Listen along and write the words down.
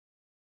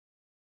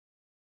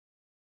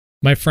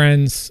My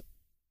friends,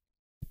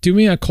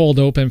 doing a cold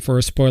open for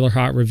a spoiler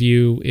hot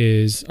review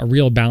is a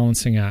real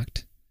balancing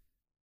act.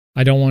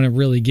 I don't want to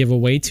really give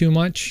away too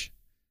much.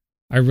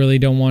 I really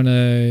don't want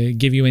to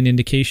give you an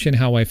indication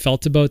how I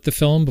felt about the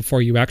film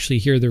before you actually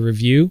hear the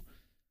review.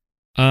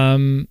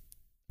 But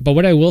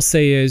what I will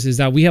say is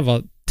that we have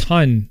a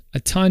ton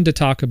to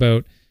talk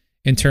about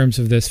in terms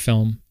of this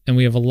film. And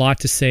we have a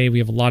lot to say. We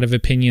have a lot of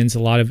opinions, a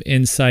lot of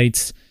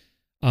insights.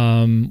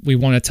 We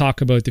want to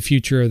talk about the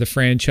future of the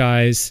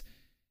franchise.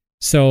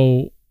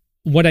 So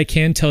what I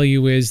can tell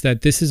you is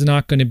that this is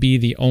not going to be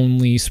the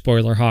only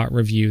spoiler hot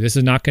review. This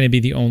is not going to be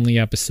the only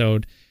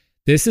episode.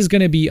 This is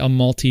going to be a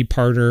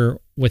multi-parter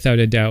without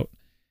a doubt.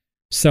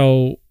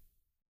 So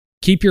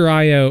keep your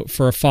eye out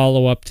for a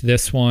follow-up to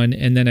this one.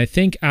 And then I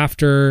think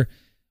after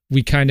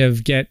we kind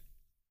of get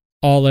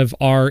all of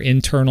our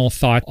internal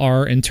thought,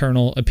 our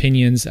internal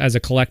opinions as a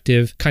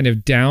collective kind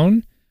of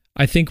down,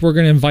 I think we're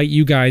going to invite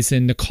you guys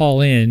in to call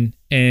in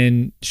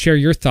and share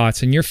your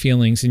thoughts and your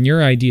feelings and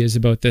your ideas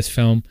about this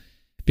film,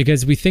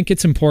 because we think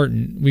it's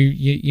important.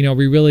 We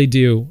really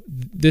do.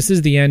 This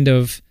is the end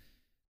of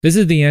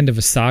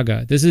a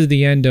saga. This is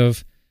the end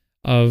of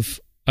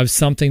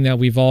something that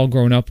we've all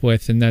grown up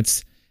with, and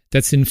that's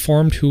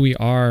informed who we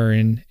are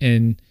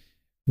and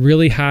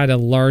really had a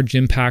large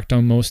impact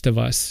on most of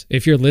us.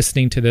 If you're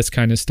listening to this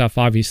kind of stuff,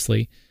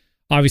 obviously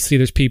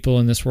there's people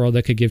in this world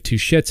that could give two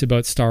shits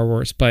about Star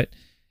Wars, but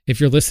if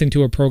you're listening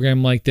to a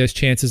program like this,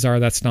 chances are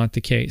that's not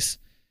the case.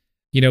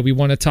 We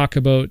want to talk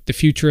about the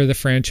future of the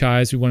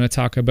franchise. We want to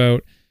talk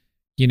about,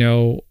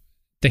 the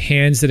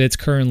hands that it's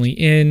currently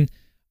in.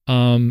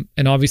 And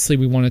obviously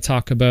we want to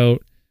talk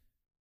about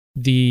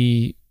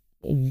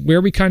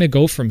where we kind of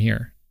go from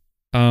here.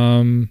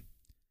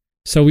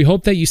 So we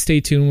hope that you stay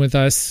tuned with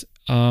us.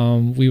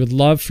 We would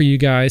love for you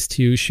guys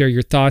to share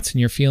your thoughts and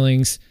your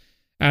feelings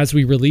as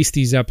we release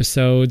these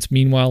episodes,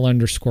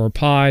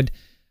 meanwhile_pod.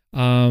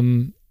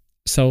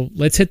 So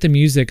let's hit the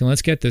music and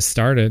let's get this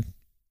started.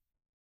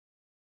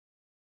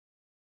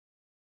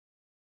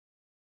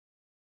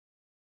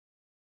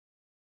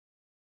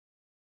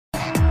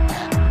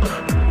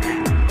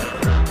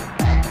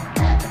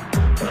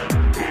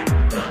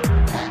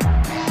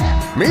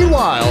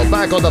 Meanwhile,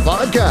 back on the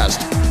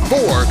podcast,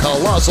 4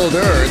 colossal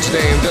nerds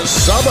named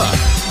Saba,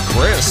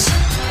 Chris,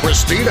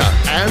 Christina,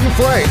 and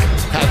Frank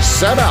have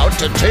set out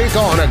to take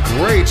on a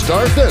great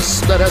darkness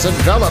that has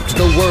enveloped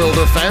the world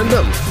of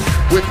fandom.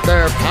 With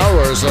their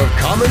powers of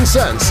common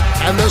sense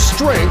and the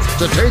strength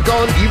to take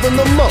on even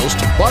the most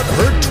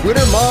butthurt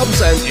Twitter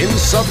mobs and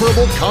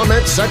insufferable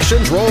comment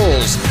section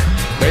trolls.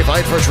 They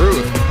fight for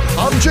truth,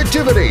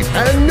 objectivity,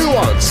 and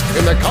nuance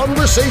in the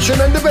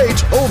conversation and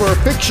debate over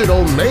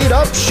fictional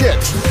made-up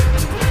shit.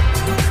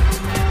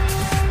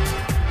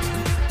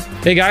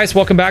 Hey guys,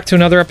 welcome back to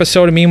another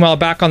episode of Meanwhile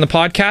Back on the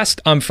podcast.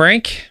 I'm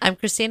Frank. I'm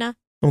Christina.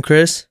 I'm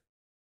Chris.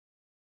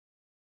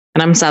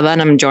 And I'm Saba, and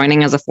I'm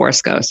joining as a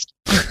Force ghost.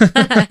 You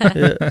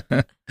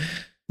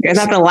guys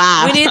have to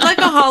laugh. We need like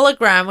a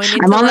hologram.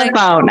 I'm on the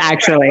phone,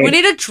 actually. We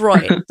need a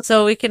droid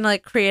so we can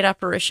like create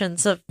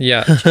apparitions of each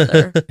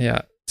other.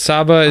 Yeah.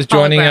 Saba is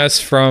joining us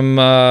from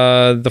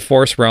the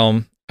Force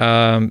realm.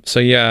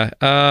 Yeah,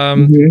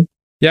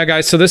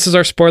 guys. So this is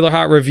our spoiler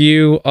hot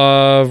review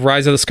of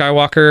Rise of the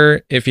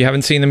Skywalker. If you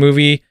haven't seen the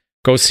movie,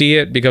 go see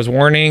it, because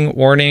warning.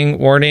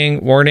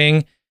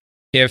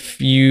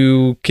 If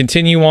you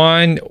continue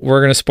on,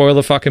 we're gonna spoil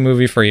the fucking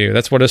movie for you.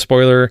 That's what a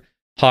spoiler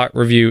hot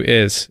review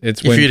is.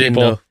 It's when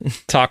people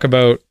talk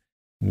about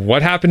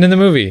what happened in the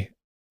movie.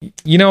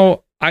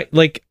 I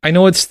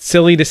know it's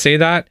silly to say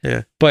that,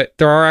 but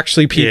there are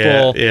actually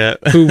people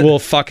who will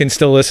fucking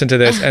still listen to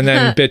this and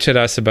then bitch at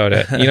us about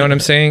it. You know what I'm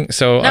saying?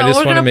 So I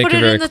just want to make it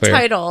very clear. Put it in the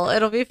title.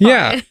 It'll be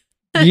fine.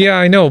 Yeah,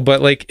 I know,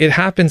 but like it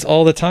happens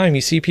all the time.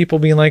 You see people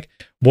being like,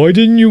 "Why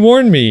didn't you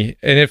warn me?"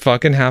 And it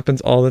fucking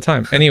happens all the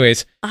time.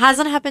 Anyways, it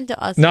hasn't happened to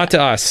us. Not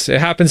to us. It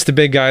happens to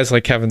big guys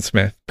like Kevin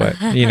Smith, but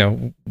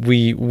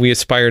we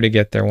aspire to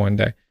get there one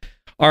day.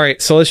 All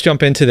right, so let's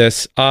jump into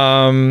this.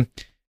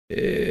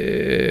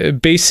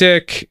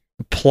 Basic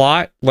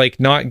plot, like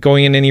not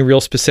going in any real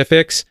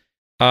specifics.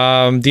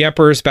 The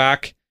Emperor's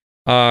back.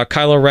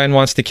 Kylo Ren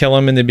wants to kill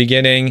him in the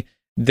beginning.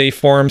 They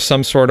form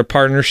some sort of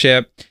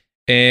partnership,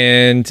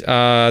 and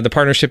the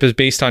partnership is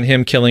based on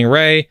him killing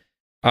Rey.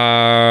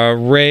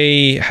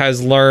 Rey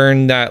has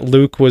learned that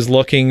Luke was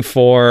looking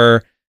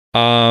for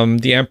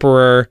the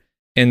Emperor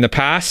in the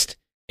past,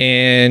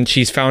 and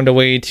she's found a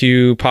way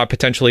to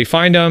potentially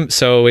find him.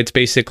 So it's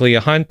basically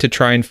a hunt to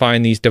try and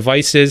find these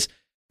devices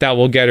that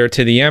will get her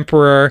to the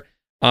Emperor.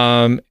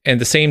 At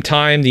the same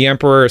time, the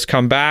Emperor has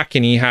come back,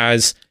 and he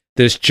has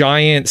this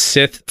giant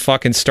Sith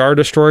fucking Star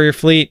Destroyer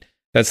fleet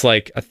that's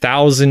like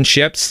 1,000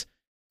 ships.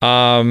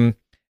 And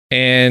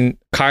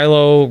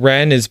Kylo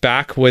Ren is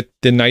back with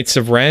the Knights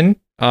of Ren.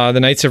 The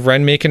Knights of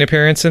Ren make an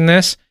appearance in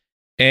this.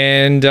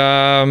 And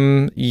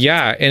and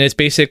it's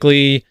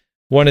basically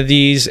one of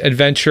these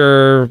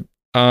adventure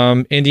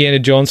Indiana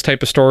Jones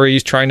type of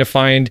stories, trying to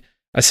find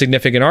a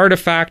significant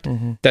artifact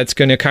that's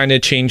going to kind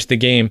of change the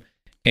game.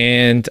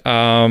 And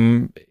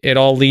it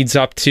all leads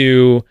up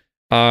to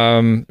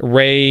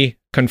Rey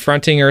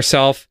confronting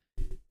herself,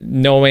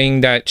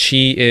 knowing that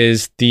she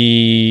is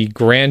the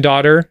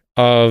granddaughter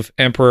of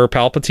Emperor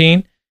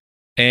Palpatine,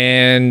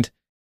 and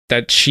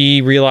that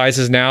she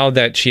realizes now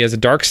that she has a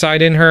dark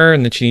side in her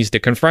and that she needs to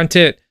confront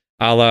it,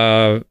 a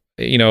la,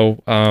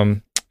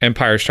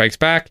 Empire Strikes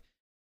Back.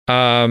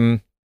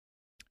 And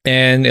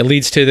it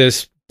leads to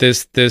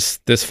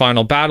this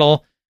final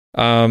battle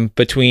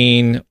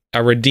between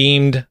a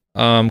redeemed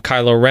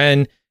Kylo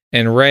Ren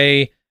and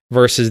Rey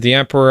versus the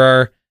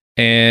Emperor.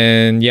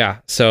 And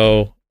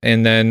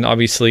and then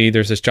obviously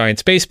there's this giant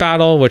space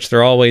battle, which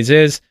there always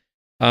is.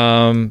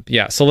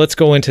 So let's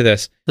go into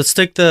this. Let's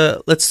take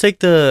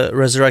the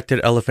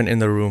resurrected elephant in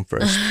the room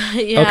first.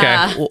 Yeah.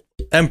 Okay. Well,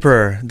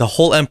 Emperor, the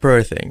whole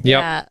Emperor thing.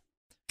 Yep. Yeah.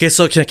 Okay,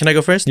 so can I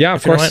go first? Yeah,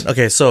 of course.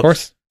 Okay, so Of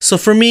course. So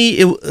for me,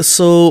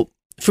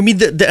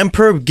 the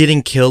Emperor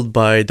getting killed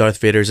by Darth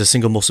Vader is the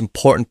single most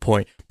important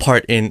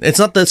part in. It's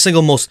not the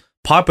single most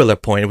popular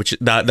point, which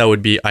that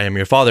would be "I am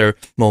your father"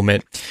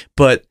 moment,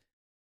 but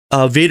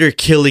Vader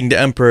killing the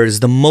Emperor is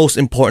the most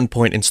important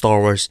point in Star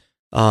Wars,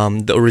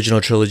 the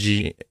original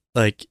trilogy.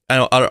 Like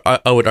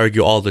I would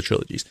argue all the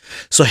trilogies.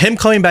 So him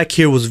coming back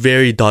here was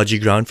very dodgy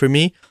ground for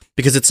me,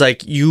 because it's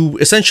like you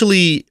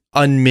essentially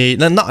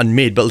not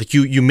unmade, but like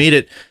you made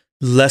it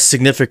less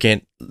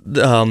significant,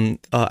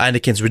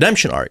 Anakin's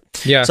redemption arc.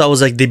 Yeah. So I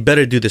was like, they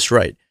better do this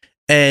right.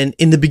 And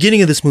in the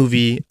beginning of this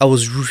movie, I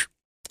was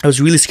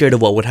really scared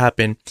of what would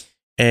happen.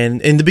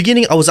 And in the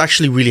beginning, I was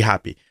actually really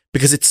happy,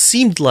 because it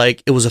seemed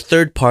like it was a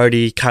third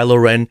party,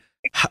 Kylo Ren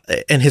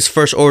and his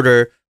First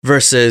Order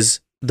versus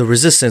the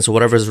Resistance, or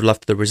whatever is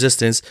left of the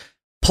Resistance,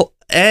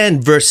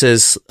 and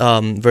versus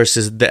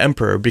the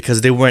Emperor,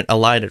 because they weren't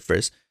allied at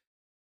first.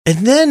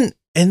 And then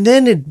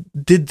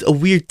it did a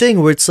weird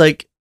thing where it's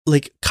like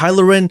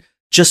Kylo Ren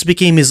just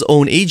became his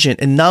own agent,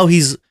 and now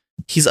he's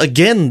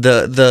again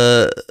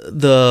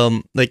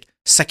the like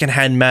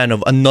secondhand man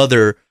of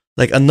another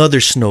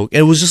Snoke. And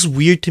it was just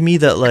weird to me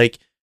that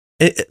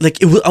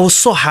I was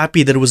so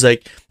happy that it was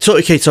like, so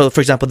okay, so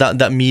for example,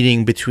 that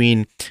meeting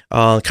between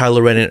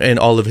Kylo Ren and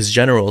all of his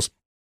generals,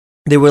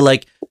 they were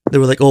like,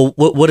 oh,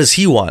 what does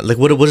he want? Like,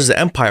 what does the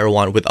Empire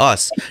want with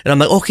us? And I'm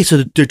like, okay,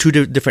 so they're two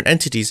different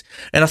entities.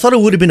 And I thought it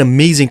would have been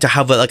amazing to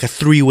have a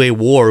three-way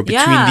war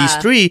between these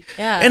three.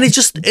 Yeah. And he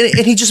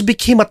just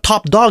became a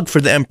top dog for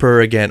the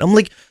Emperor again. I'm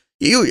like,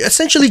 you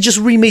essentially just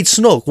remade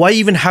Snoke. Why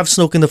even have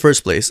Snoke in the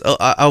first place?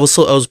 I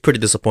was pretty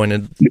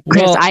disappointed.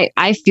 Chris,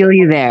 I feel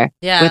you there.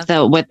 Yeah.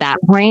 With that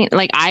point.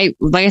 Like I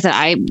said,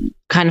 I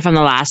kind of from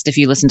the last, if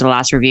you listen to the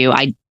last review,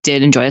 I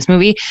did enjoy this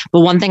movie.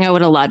 But one thing I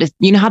would have loved is,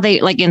 you know how they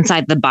like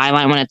inside the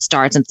byline when it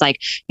starts, it's like,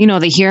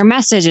 they hear a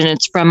message and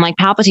it's from like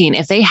Palpatine.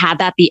 If they had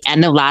that at the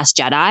end of Last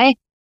Jedi,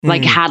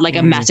 had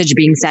a message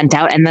being sent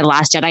out, and the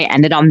Last Jedi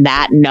ended on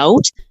that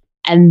note.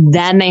 And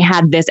then they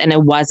had this, and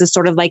it was this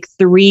sort of like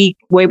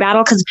three-way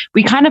battle, because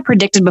we kind of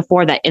predicted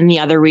before that in the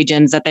other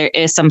regions that there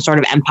is some sort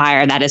of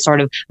empire that is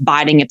sort of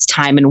biding its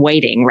time and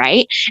waiting,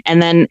 right?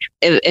 And then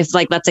if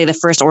like, let's say the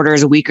First Order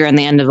is weaker in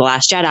the end of The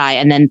Last Jedi,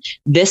 and then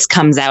this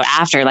comes out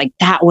after, like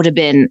that would have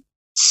been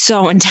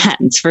so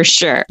intense for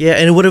sure. Yeah,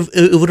 and it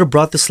would have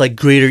brought this like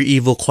greater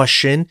evil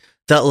question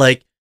that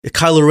like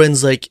Kylo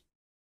Ren's like,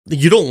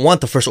 you don't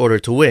want the First Order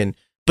to win.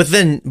 But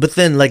then,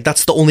 like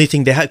that's the only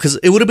thing they had, because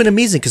it would have been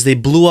amazing, because they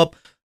blew up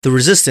the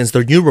Resistance,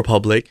 the New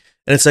Republic,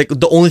 and it's like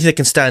the only thing that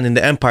can stand in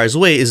the Empire's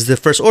way is the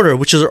First Order,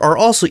 which are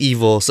also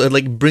evil. So it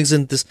like brings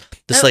in this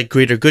like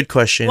greater good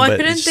question. Why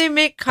couldn't they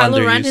make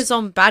Kylo Ren his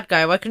own bad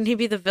guy? Why couldn't he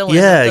be the villain?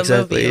 Yeah, of the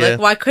exactly. movie? Yeah.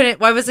 Like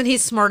why wasn't he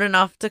smart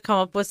enough to come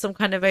up with some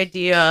kind of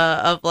idea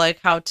of like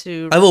how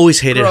to? I've always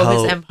hated grow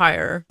how his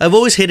empire. I've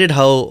always hated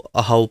how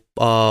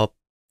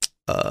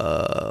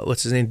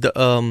what's his name?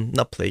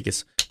 Not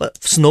Plagueis, but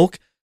Snoke.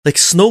 Like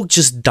Snoke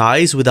just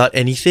dies without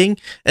anything,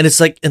 and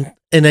it's like, and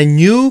I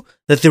knew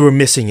that they were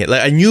missing it.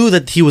 Like I knew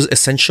that he was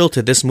essential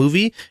to this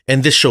movie,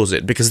 and this shows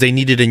it, because they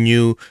needed a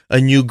new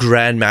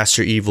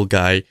Grandmaster evil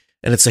guy,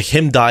 and it's like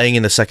him dying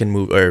in the second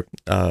movie or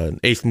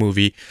eighth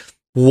movie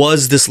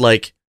was this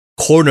like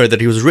corner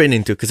that he was written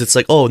into, because it's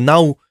like, oh,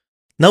 now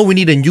we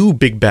need a new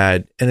big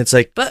bad, and it's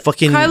like, but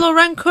fucking Kylo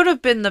Ren could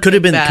have been the could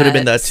have been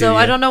that too. So yeah.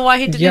 I don't know why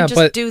he didn't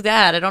just do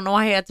that. I don't know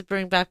why he had to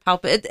bring back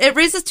Palpatine. It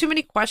raises too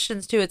many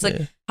questions too. It's like,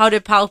 how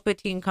did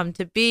Palpatine come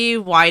to be?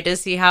 Why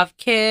does he have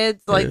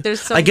kids? Like, there's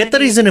so. I get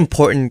that he's an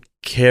important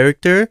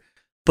character,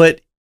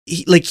 but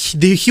he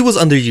was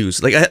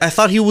underused. Like I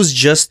thought he was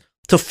just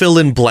to fill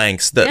in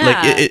blanks. That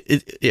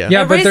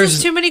it but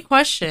there's too many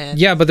questions.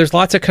 Yeah, but there's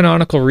lots of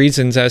canonical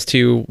reasons as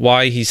to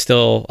why he's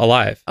still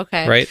alive.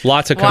 Okay, right?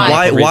 Lots of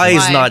canonical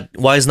reasons.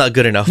 Why is not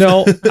good enough?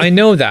 No, I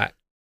know that,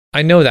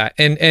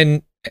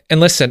 and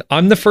listen,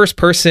 I'm the first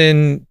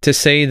person to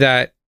say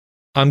that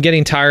I'm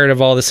getting tired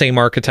of all the same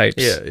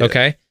archetypes. Yeah.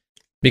 Okay,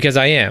 because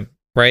I am,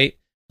 right.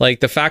 Like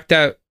the fact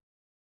that,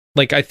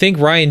 like, I think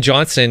Rian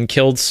Johnson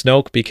killed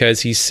Snoke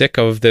because he's sick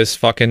of this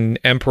fucking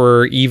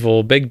Emperor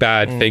evil big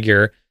bad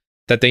figure.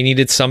 That they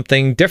needed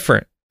something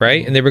different,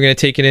 right? And they were going to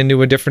take it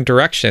into a different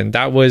direction.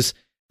 That was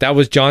that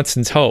was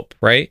Johnson's hope,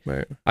 right?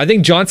 Right. I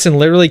think Johnson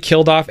literally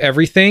killed off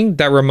everything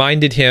that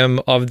reminded him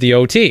of the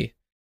OT,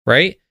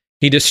 right?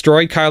 He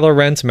destroyed Kylo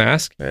Ren's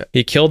mask. Yeah.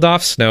 He killed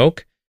off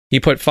Snoke. He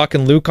put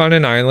fucking Luke on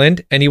an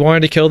island, and he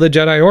wanted to kill the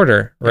Jedi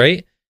Order,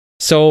 right?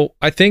 So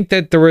I think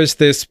that there was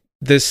this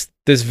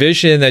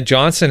vision that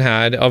Johnson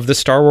had of the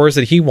Star Wars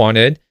that he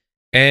wanted,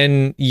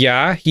 and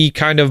yeah, he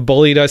kind of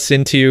bullied us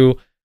into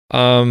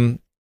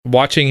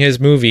watching his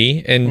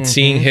movie and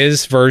seeing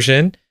his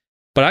version.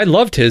 But I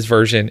loved his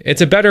version.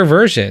 It's a better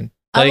version.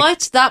 I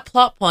liked that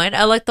plot point.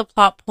 I liked the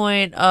plot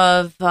point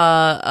of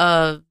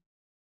the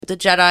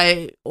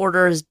Jedi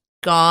Order is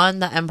gone,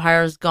 the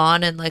Empire is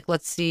gone, and like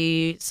let's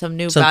see some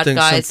new bad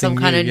guys, some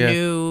kind of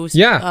new.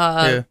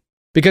 Yeah.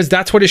 Because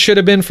that's what it should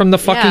have been from the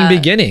fucking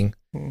beginning,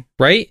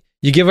 right?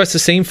 You give us the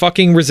same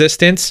fucking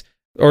resistance,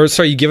 or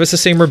sorry, you give us the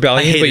same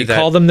rebellion, but you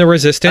call them the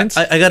resistance.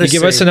 I gotta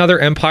give us another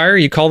empire,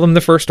 you call them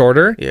the First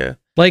Order. Yeah.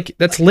 Like,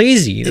 that's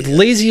lazy. It's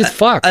lazy as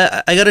fuck.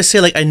 I gotta say,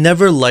 like, I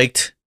never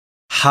liked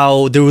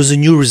how there was a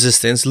new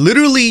resistance.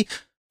 Literally,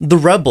 the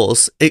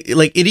rebels, it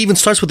even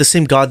starts with the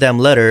same goddamn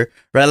letter,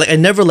 right? Like, I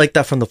never liked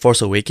that from The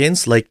Force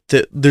Awakens. Like,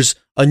 there's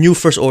a new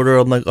First Order.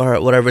 I'm like, all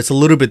right, whatever. It's a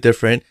little bit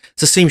different.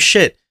 It's the same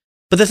shit.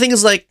 But the thing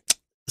is, like,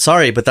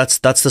 sorry, but that's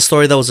the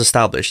story that was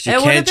established. You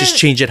can't just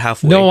change it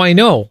halfway. No, I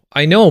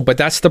know, but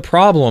that's the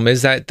problem,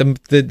 is that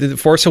the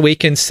Force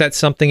Awakens set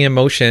something in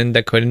motion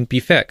that couldn't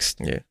be fixed.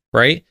 Yeah.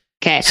 Right?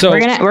 Okay, so we're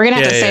gonna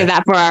have to save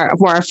that for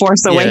our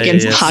Force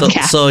Awakens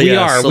podcast. So we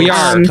are.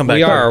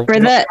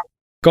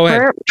 Go ahead.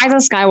 For Rise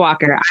of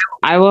Skywalker,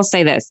 I will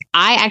say this: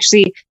 I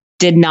actually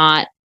did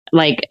not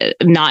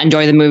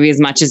enjoy the movie as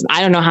much as, I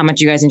don't know how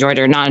much you guys enjoyed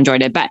it or not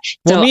enjoyed it, but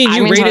me and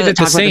you rated it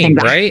the same,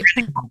 right?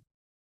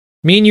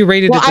 Me and you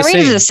rated it the same. Well, I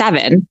rated it a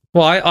 7.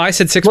 Well, I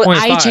said 6.5. Well,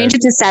 I changed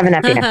it to 7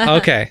 at the end.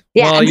 Okay.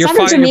 Yeah, well, and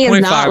 7 to me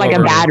is not like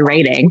a bad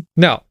rating.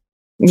 No.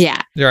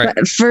 Yeah. You're right.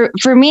 But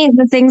for me,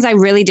 the things I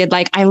really did,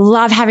 like, I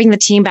love having the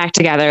team back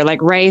together.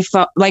 Like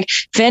like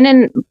Finn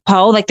and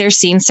Poe, like their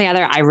scenes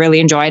together, I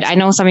really enjoyed. I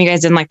know some of you guys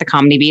didn't like the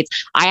comedy beats.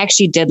 I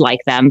actually did like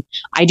them.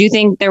 I do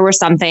think there were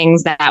some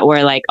things that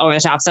were like over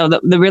the top. So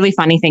the really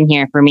funny thing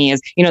here for me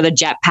is, the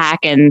jetpack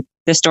and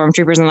the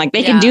stormtroopers, and like,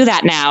 they can do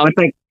that now. It's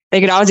like, they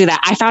could always do that.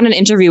 I found an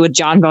interview with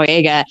John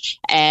Boyega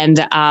and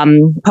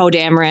Poe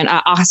Dameron,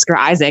 Oscar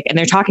Isaac, and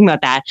they're talking about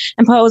that.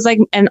 And Poe was like,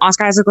 and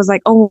Oscar Isaac was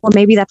like, oh, well,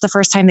 maybe that's the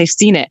first time they've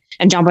seen it.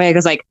 And John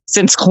Boyega's like,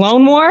 since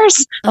Clone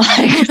Wars?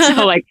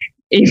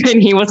 Even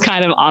he was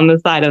kind of on the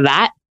side of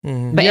that.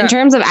 Mm-hmm. But in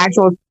terms of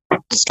actual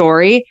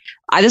story,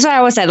 this is what I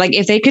always said. Like,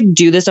 if they could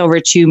do this over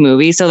 2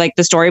 movies, so like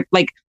the story,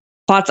 like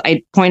points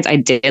I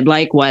did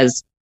like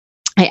was,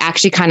 I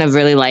actually kind of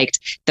really liked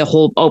the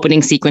whole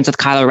opening sequence with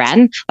Kylo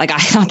Ren. Like, I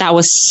thought that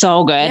was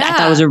so good. Yeah. I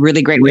thought it was a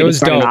really great way to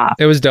start it off.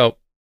 It was dope.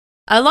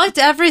 I liked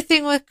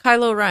everything with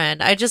Kylo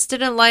Ren. I just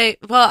didn't like...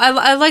 Well,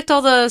 I liked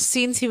all the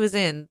scenes he was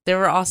in. They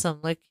were awesome.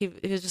 Like, he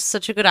was just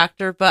such a good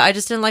actor. But I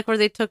just didn't like where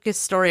they took his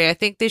story. I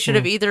think they should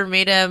have either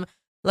made him,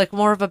 like,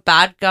 more of a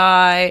bad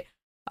guy.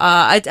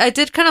 I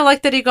did kind of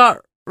like that he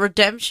got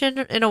redemption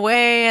in a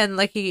way, and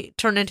like he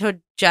turned into a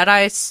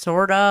Jedi,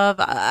 sort of.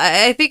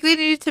 I think they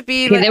needed to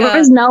be there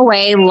was no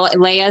way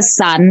Leia's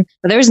son,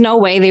 but there was no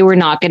way they were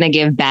not going to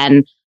give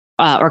Ben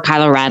or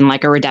Kylo Ren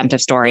like a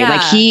redemptive story.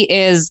 Like, he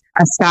is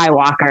a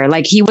Skywalker.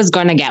 Like, he was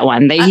going to get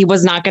one. He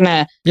was not going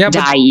to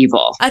die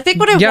evil. I think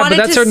what I wanted to see... Yeah,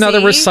 but that's another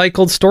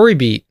recycled story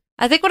beat.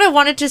 I think what I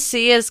wanted to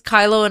see is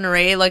Kylo and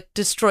Rey like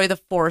destroy the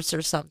Force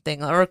or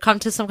something, or come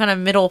to some kind of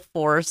middle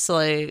Force,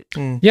 like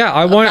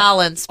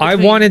balance. I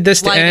wanted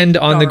this to end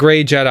on the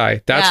Gray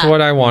Jedi. That's what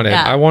I wanted.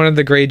 Yeah. I wanted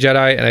the Gray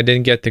Jedi, and I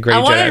didn't get the Gray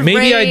Jedi.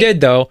 Maybe I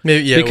did though,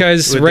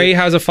 because Rey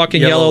has a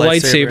fucking yellow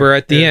lightsaber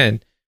at the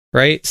end,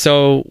 right?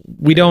 So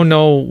we don't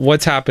know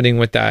what's happening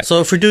with that.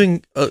 So if we're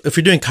doing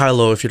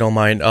Kylo, if you don't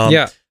mind,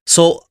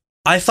 So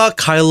I thought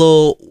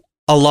Kylo.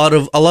 A lot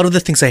of the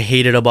things I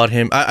hated about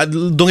him. I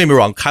don't get me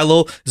wrong.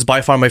 Kylo is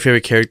by far my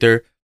favorite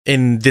character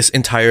in this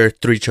entire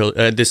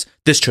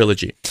this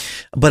trilogy.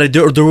 But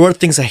there were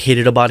things I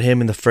hated about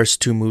him in the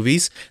first 2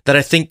 movies that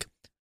I think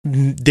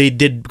they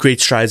did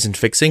great strides in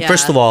fixing. Yeah.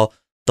 First of all,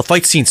 the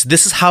fight scenes.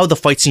 This is how the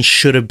fight scene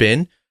should have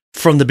been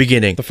from the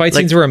beginning. The fight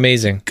scenes were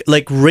amazing.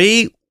 Like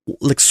Rey,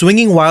 like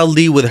swinging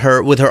wildly with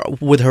her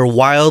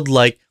wild,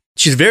 like,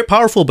 she's very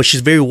powerful, but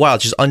she's very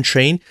wild. She's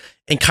untrained,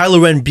 and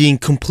Kylo Ren being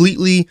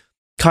completely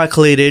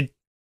calculated,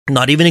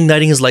 not even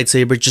igniting his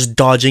lightsaber, just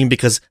dodging,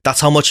 because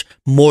that's how much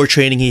more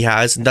training he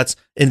has, and that's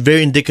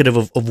very indicative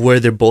of where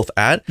they're both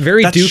at.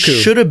 Very that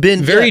Dooku. Should have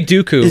been very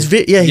Dooku. He's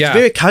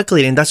very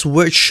calculating. That's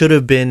where it should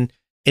have been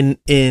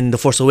in The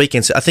Force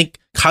Awakens. I think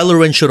Kylo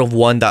Ren should have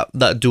won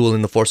that duel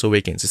in The Force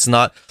Awakens. It's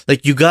not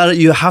like you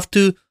have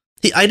to.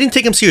 I didn't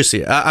take him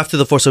seriously after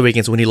The Force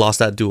Awakens when he lost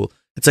that duel.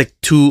 It's like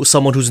to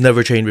someone who's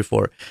never trained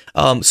before.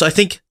 So I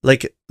think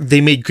like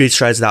they made great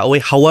strides that way.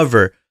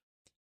 However,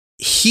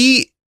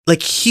 he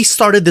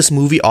started this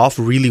movie off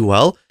really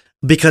well,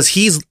 because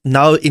he's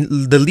now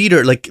in the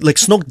leader. Like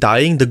Snoke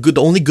dying, the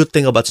only good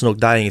thing about Snoke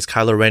dying is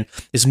Kylo Ren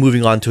is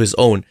moving on to his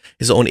own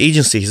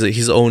agency,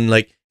 his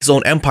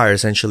own empire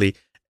essentially.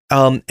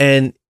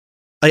 And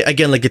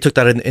again, like they took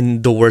that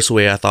in the worst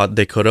way I thought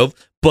they could have.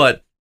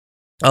 But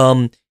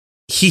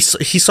he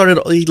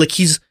started like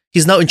he's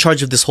now in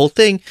charge of this whole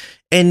thing,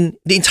 and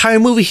the entire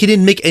movie he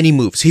didn't make any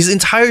moves. His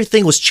entire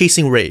thing was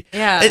chasing Rey.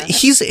 Yeah. And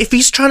if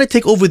he's trying to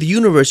take over the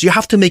universe, you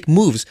have to make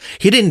moves.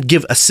 He didn't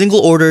give a single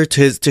order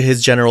to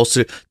his generals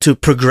to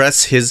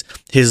progress his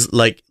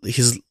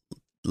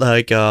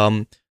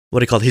what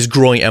do you call it? His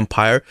growing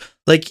empire.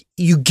 Like,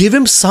 you give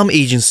him some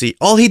agency.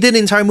 All he did in the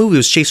entire movie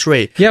was chase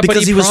Rey. Yeah, because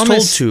but he was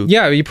told to.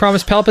 Yeah, he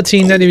promised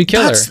Palpatine that he would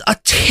kill her. That's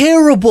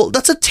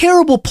a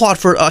terrible plot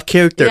for a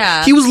character.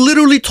 Yeah. He was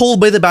literally told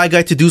by the bad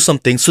guy to do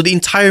something, so the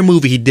entire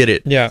movie he did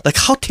it. Yeah. Like,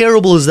 how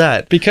terrible is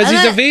that? Because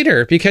he's a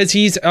Vader. Because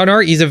he's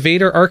a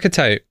Vader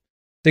archetype.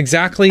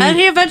 Exactly. And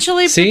he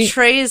eventually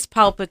betrays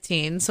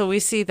Palpatine, so we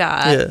see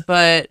that. Yeah.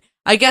 But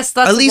I guess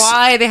that's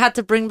why they had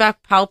to bring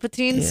back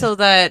Palpatine, so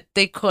that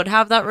they could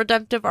have that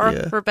redemptive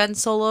arc for Ben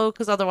Solo,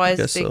 because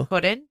otherwise they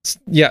couldn't.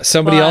 Yeah,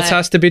 somebody else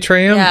has to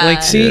betray him. Yeah.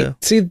 Like,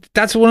 see,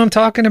 that's what I'm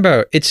talking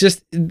about. It's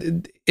just,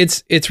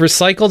 it's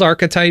recycled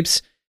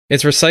archetypes,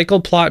 it's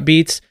recycled plot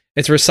beats,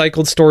 it's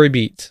recycled story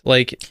beats.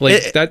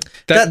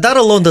 That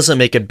alone doesn't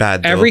make it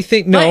bad, though.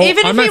 Everything. No, but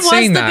even I'm if not he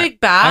saying was that. the big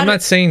bad, I'm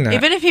not saying that.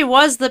 Even if he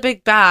was the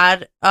big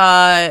bad,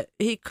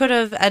 he could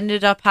have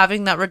ended up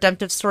having that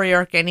redemptive story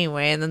arc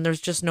anyway, and then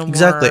there's just no more.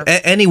 Exactly,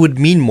 and it would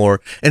mean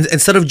more. And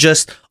instead of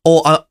just,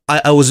 I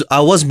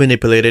was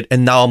manipulated,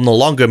 and now I'm no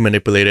longer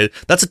manipulated.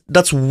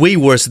 That's way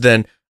worse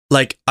than,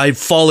 like, I've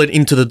fallen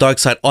into the dark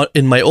side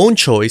in my own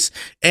choice,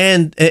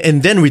 and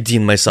then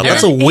redeem myself.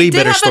 That's a way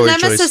better story choice.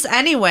 He did have a nemesis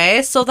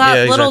anyway, so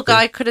that little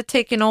guy could have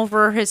taken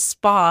over his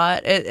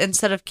spot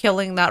instead of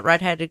killing that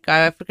redheaded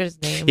guy. I forget his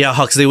name. Yeah,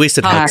 Hux. They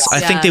wasted Hux. I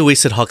think they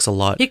wasted Hux a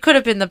lot. He could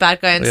have been the bad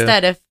guy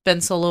instead if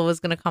Ben Solo was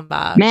going to come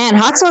back. Man,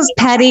 Hux was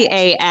petty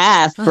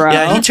AF, bro.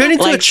 Yeah, he turned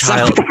into a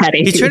child.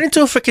 He turned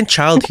into a freaking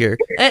child here.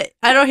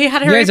 I know he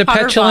had a Harry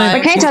Potter vibe.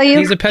 But can I tell you,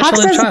 he's a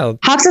petulant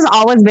child. Hux has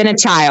always been a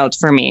child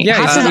for me.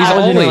 Yeah, Hux has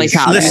always been really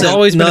childish. Listen, he's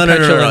always been a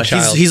petulant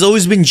child. He's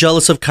always been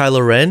jealous of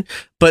Kylo Ren,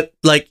 but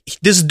like,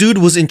 this dude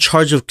was in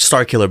charge of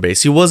Starkiller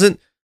Base. He wasn't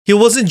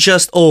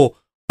just,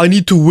 I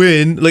need to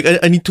win. Like,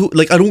 I need to,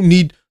 like, I don't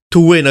need to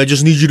win. I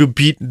just need you to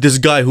beat this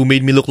guy who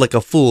made me look like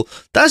a fool.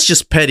 That's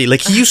just petty.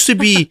 Like, he used to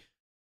be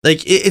like,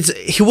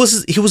 he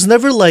was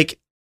never like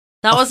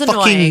that was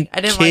annoying.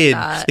 I didn't like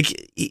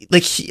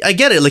that. I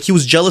get it. Like, he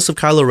was jealous of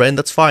Kylo Ren.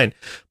 That's fine.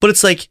 But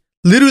it's like,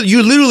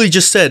 you literally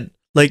just said,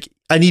 like,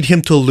 I need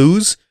him to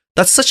lose.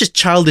 That's such a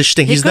childish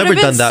thing. He's never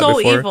done that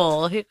before.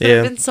 Evil. He could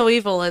have been so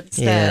evil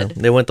instead.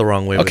 Yeah, they went the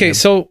wrong way. Okay,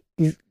 so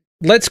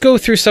let's go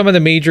through some of the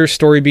major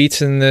story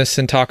beats in this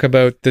and talk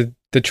about the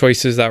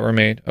choices that were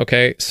made.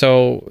 Okay,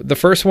 so the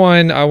first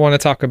one I want to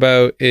talk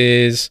about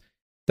is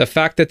the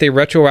fact that they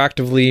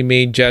retroactively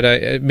made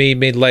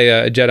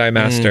Leia a Jedi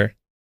Master.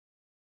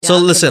 So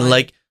listen,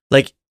 like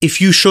if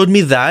you showed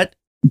me that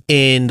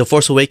in The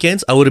Force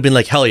Awakens, I would have been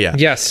like, hell yeah.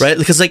 Yes. Right?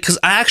 Because I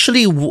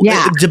actually,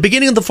 at the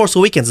beginning of The Force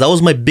Awakens, that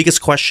was my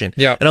biggest question.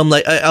 Yeah. And I'm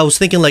like, I was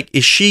thinking, like,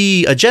 is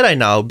she a Jedi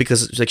now?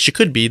 Because, like, she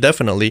could be,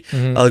 definitely.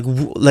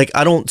 Mm-hmm. Like,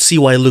 I don't see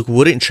why Luke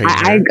wouldn't train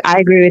her. I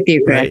agree with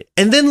you, Chris. Right?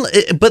 And then,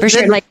 but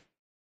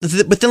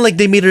then, like,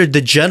 they made her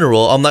the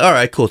general. I'm like, all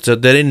right, cool. So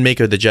they didn't make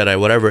her the Jedi,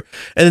 whatever.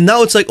 And then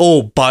now it's like,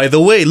 oh, by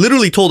the way,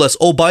 literally told us,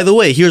 oh, by the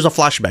way, here's a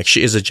flashback.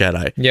 She is a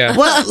Jedi. Yeah.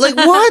 What? Like,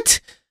 what?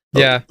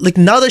 Yeah. Like,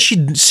 now that she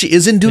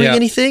isn't doing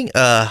anything,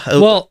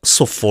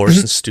 so forced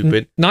and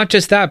stupid. Not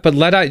just that, but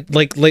Leia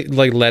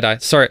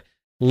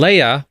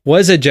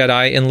was a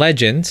Jedi in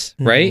Legends,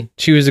 right?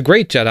 She was a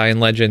great Jedi in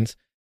Legends,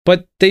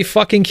 but they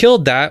fucking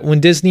killed that when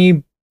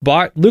Disney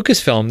bought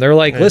Lucasfilm. They're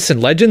like,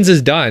 listen, Legends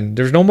is done.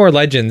 There's no more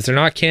Legends. They're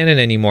not canon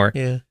anymore.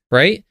 Yeah.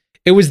 Right?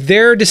 It was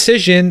their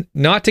decision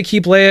not to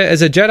keep Leia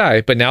as a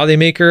Jedi, but now they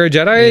make her a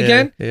Jedi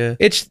again. Yeah.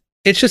 It's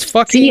just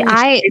fucking.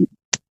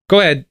 Go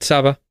ahead,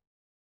 Saba.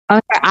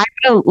 Okay, I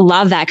would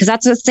love that, because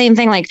that's the same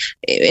thing. Like,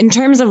 in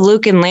terms of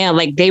Luke and Leia,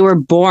 like, they were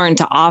born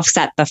to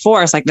offset the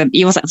Force, like the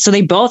evil side. So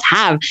they both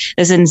have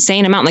this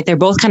insane amount. Like, they're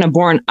both kind of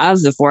born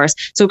of the Force.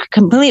 So it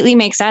completely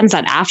makes sense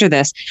that after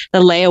this,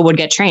 the Leia would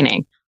get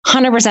training.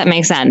 100%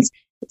 makes sense.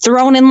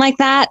 Thrown in like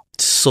that.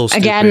 So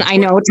stupid. Again, I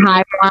know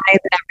timeline and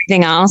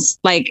everything else.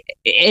 Like,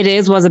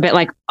 was a bit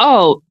like,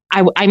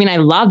 I mean, I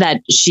love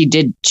that she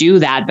did do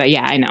that, but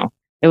yeah, I know.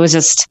 It was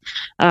just,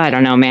 I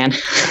don't know, man.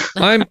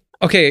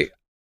 Okay.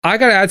 I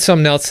gotta add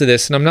something else to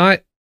this, and I'm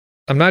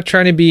not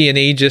trying to be an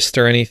ageist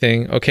or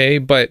anything, okay?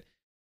 But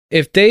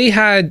if they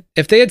had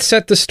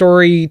set the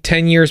story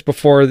 10 years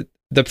before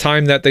the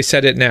time that they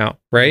set it now,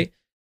 right?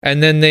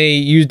 And then they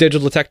use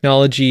digital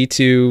technology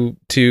to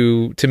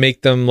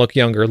make them look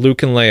younger,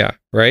 Luke and Leia,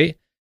 right?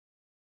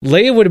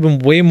 Leia would have been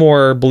way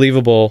more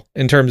believable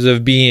in terms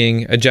of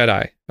being a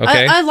Jedi,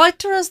 okay? I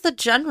liked her as the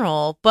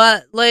general,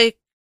 but like,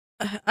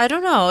 I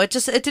don't know. It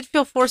did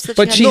feel forced that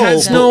but she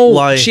has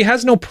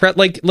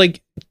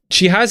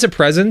she has a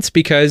presence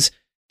because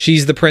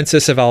she's the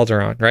princess of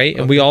Alderaan, right?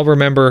 And we all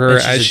remember her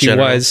as she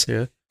was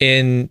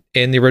in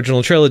the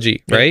original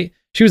trilogy, right?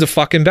 She was a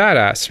fucking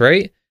badass,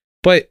 right?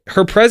 But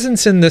her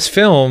presence in this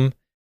film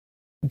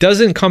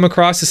doesn't come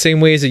across the same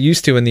way as it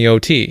used to in the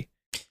OT,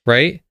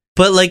 right?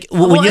 But like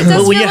when you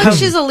have,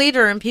 she's a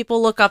leader and people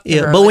look up to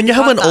her. But when you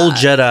have an old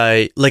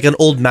Jedi, like an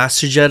old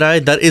Master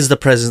Jedi, that is the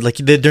presence. Like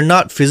they're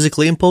not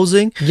physically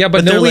imposing. Yeah,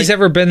 but nobody's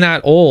ever been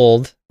that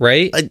old,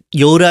 right?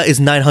 Yoda is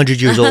 900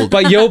 years old.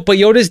 but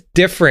Yoda's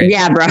different.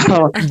 Yeah, bro,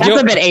 that's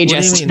a bit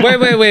ageist.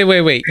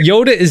 Wait.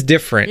 Yoda is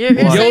different.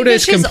 Yoda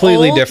is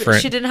completely old,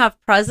 different. She didn't have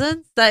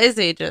presence. That is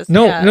ageist.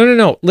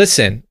 No.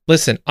 Listen.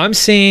 I'm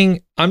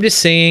just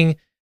saying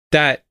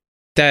that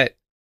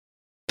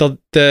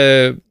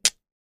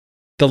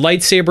the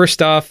lightsaber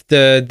stuff,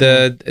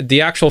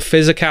 the actual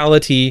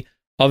physicality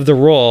of the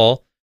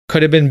role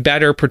could have been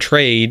better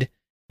portrayed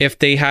if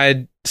they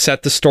had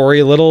set the story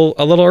a little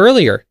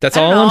earlier. That's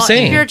all I'm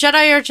saying. If you're a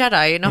Jedi, you're a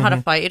Jedi. You know how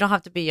to fight. You don't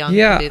have to be young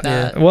to do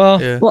that. Well,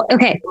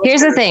 okay.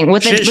 Here's the thing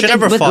with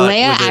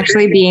Leia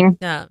actually being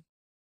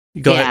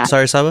Go ahead.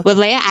 Sorry, Saba. With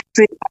Leia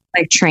actually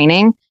like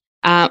training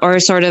or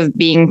sort of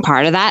being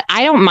part of that,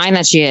 I don't mind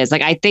that she is.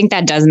 Like, I think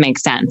that does make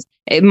sense.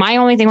 My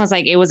only thing was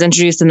like it was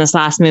introduced in this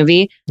last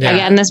movie. Yeah.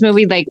 Again, this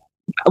movie, like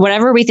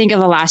whatever we think of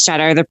The Last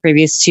Jedi or the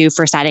previous two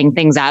for setting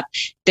things up,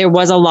 there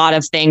was a lot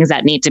of things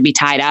that need to be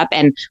tied up.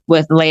 And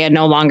with Leia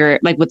no longer,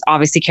 like with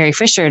obviously Carrie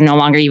Fisher no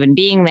longer even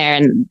being there,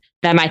 and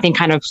them, I think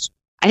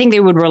they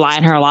would rely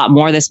on her a lot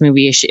more this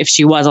movie if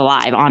she was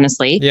alive,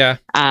 honestly. Yeah.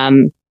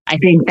 I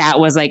think that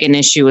was like an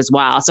issue as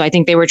well. So I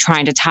think they were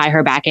trying to tie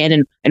her back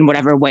in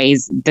whatever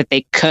ways that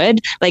they could.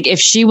 Like if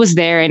she was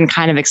there and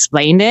kind of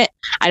explained it,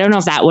 I don't know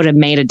if that would have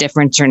made a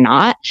difference or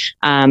not.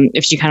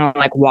 If she kind of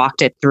like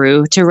walked it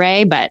through to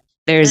Rey, but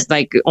there's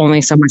like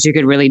only so much you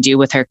could really do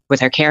with her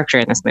character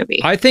in this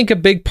movie. I think a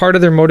big part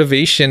of their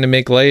motivation to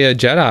make Leia a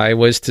Jedi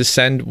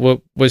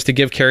was to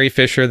give Carrie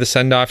Fisher the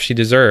send off she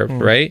deserved,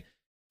 right?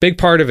 Big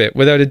part of it,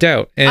 without a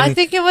doubt. And I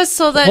think it was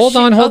so that hold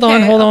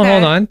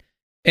on.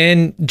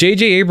 And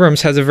J.J.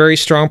 Abrams has a very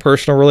strong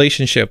personal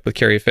relationship with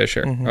Carrie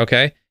Fisher.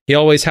 Okay, he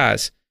always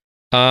has.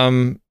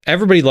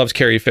 Everybody loves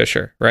Carrie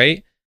Fisher,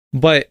 right?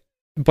 But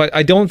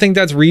I don't think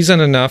that's reason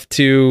enough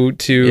to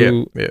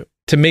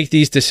make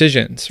these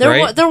decisions.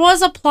 There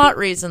was a plot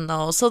reason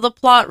though. So the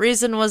plot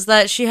reason was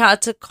that she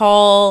had to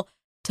call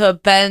to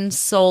Ben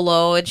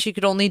Solo, and she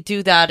could only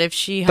do that if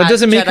she had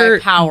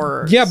Jedi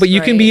powers. Yeah, but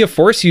you can be a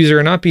Force user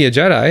and not be a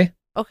Jedi.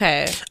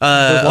 Okay.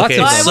 There's lots of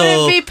them. I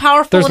wouldn't be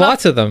powerful. There's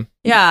lots of them.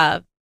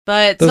 Yeah.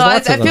 But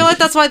I feel like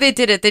that's why they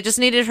did it. They just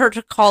needed her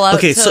to call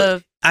out to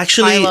so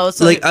actually, Kylo,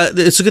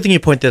 it's a good thing you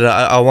pointed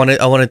out. I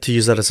wanted to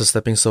use that as a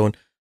stepping stone.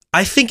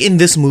 I think in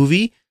this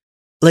movie,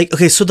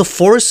 so the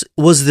Force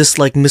was this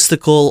like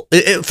mystical.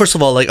 First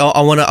of all, like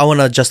I want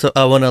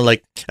to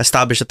like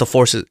establish that the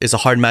Force is a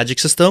hard magic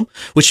system,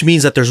 which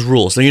means that there's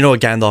rules. And you know what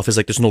Gandalf is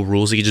like. There's no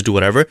rules. You can just do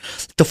whatever.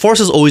 The Force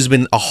has always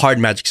been a hard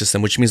magic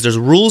system, which means there's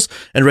rules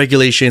and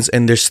regulations,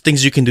 and there's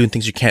things you can do and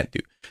things you can't do.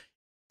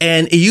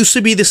 And it used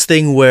to be this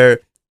thing where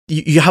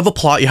you have a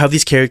plot, you have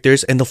these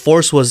characters, and the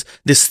Force was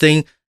this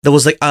thing that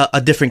was like a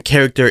different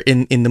character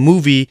in the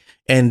movie,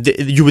 and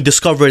you would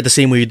discover it the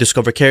same way you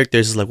discover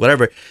characters, like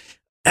whatever.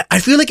 I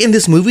feel like in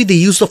this movie, they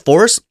use the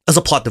Force as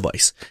a plot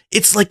device.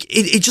 It's like,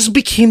 it just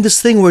became this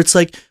thing where it's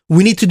like,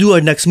 we need to do our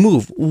next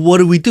move. What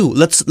do we do?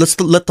 Let's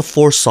let the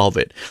Force solve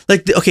it.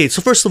 Like, okay,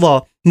 so first of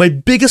all, my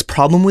biggest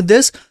problem with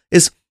this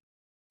is,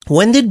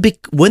 when did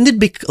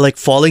like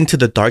falling to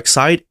the dark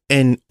side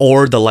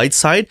or the light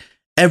side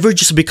ever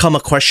just become a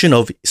question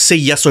of say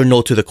yes or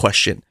no to the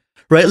question,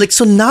 right? Like,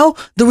 so now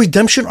the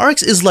redemption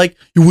arcs is like,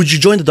 would you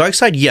join the dark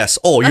side? Yes.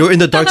 Oh, you're in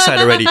the dark side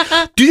already.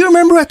 Do you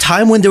remember a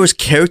time when there was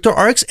character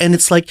arcs and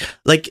it's like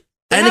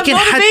Anakin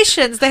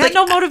had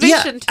no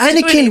motivation. Yeah,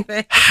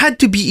 Anakin had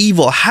to be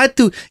evil, had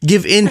to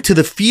give in to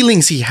the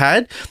feelings he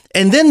had,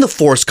 and then the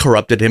Force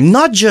corrupted him.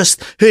 Not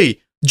just,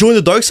 hey, join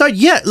the dark side?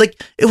 Yeah, like,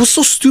 it was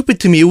so stupid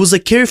to me. It was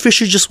like Carrie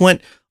Fisher just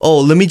went,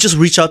 oh, let me just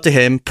reach out to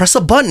him, press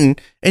a button,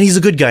 and he's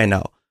a good guy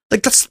now.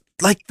 Like, that's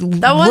like,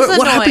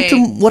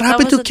 what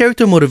happened to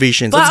character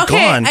motivations? That's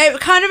gone. It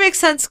kind of makes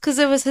sense because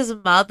it was his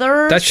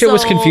mother. That shit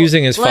was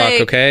confusing as fuck,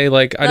 okay?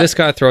 Like, I just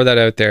gotta throw that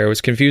out there. It was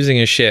confusing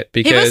as shit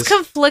because... He was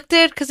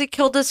conflicted because he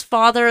killed his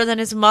father, and then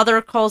his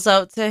mother calls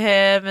out to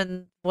him,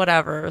 and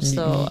whatever.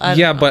 So, I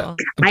don't know.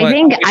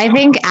 I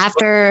think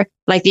after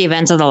like the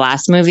events of the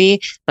last movie,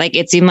 like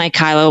it seemed like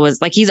Kylo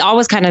was like, he's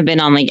always kind of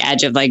been on like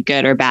edge of like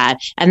good or bad.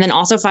 And then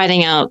also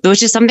finding out,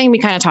 which is something we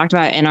kind of talked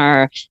about in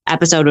our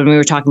episode when we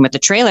were talking about the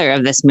trailer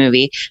of this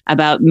movie,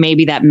 about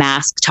maybe that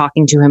mask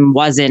talking to him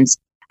wasn't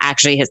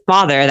actually his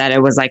father, that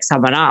it was like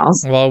someone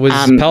else. Well, it was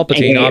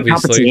Palpatine,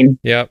 obviously. Palpatine.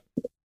 Yep.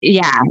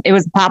 Yeah, it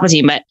was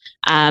Palpatine. But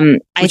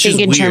I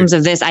think in terms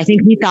of this, I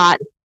think he thought,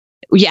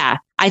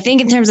 I think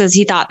in terms of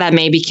he thought that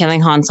maybe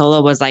killing Han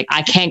Solo was like,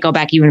 I can't go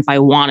back even if I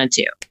wanted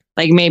to.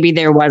 Like maybe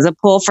there was a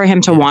pull for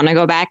him to want to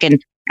go back, and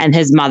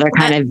his mother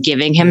kind of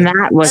giving him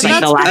that was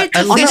like the last.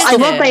 I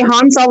will say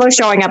Han Solo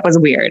showing up was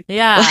weird.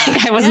 Yeah,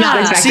 like, I was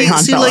not expecting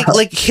Han Solo.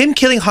 Like him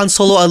killing Han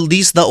Solo, at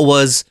least that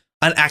was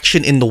an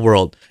action in the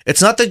world.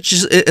 It's not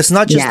just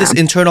this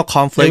internal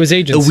conflict It was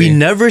agency. we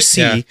never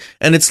see, Yeah.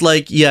 and it's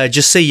like, yeah,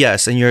 just say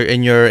yes, and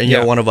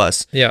you're one of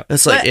us. Yeah.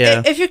 It's like, But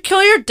yeah, if you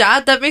kill your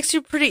dad, that makes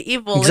you pretty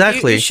evil. Like,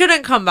 Exactly. you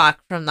shouldn't come back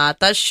from that.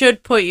 That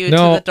should put you to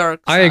No, the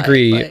dark side. I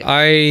agree. Like,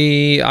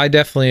 I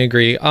definitely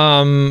agree.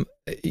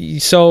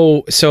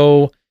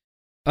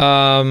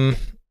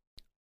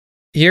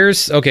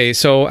 Here's okay.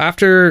 So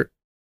after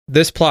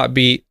this plot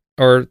beat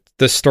or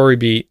the story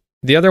beat,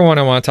 the other one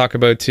I want to talk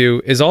about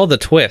too is all the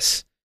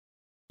twists.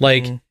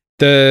 Like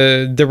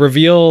the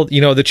reveal,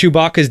 the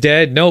Chewbacca's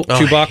dead. Nope, Oh,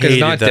 I Chewbacca's hated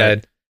not that.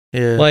 dead.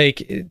 yeah.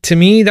 Like, to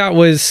me, that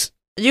was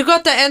you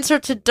got the answer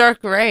to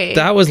Dark Ray.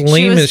 lame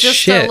she was as just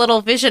shit. a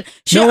little vision.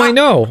 I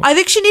know. I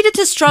think she needed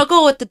to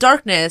struggle with the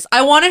darkness.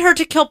 I wanted her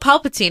to kill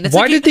Palpatine. It's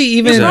Why like did they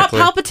even- You brought Exactly.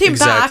 Palpatine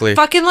Exactly.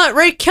 back. Fucking let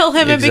Ray kill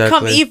him and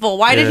become Exactly. evil.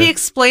 Why did Yeah. he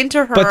explain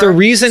to her? But the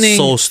reasoning.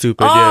 So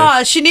stupid.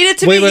 Yeah. she needed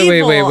to be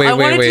evil. I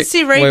wanted to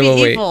see Ray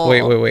be evil.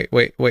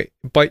 Wait.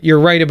 But you're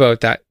right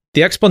about that.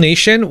 The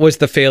explanation was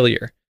the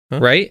failure,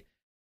 right?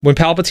 When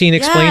Palpatine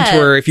explained to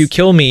her, Yes. "If you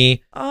kill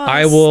me, Oh,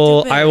 I that's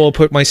will stupid.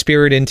 put my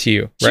spirit into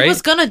you." She Right?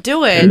 was gonna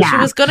do it. Yeah. She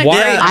was gonna Why-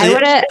 get it. I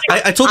would have.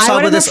 I told I would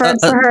Saba have this.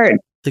 preferred for her.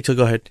 So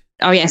go ahead.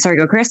 Oh yeah, sorry,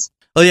 go Chris.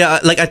 Oh yeah,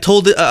 like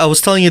I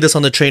was telling you this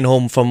on the train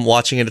home from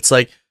watching it. It's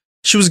like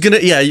she was gonna,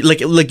 yeah,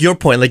 like your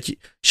point, like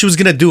she was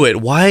gonna do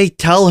it. Why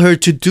tell her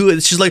to do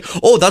it? She's like,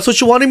 oh, that's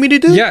what you wanted me to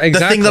do? Yeah, The thing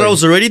that exactly. I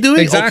was already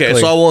doing? Exactly. Okay,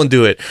 so I won't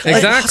do it. Like,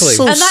 Exactly. that's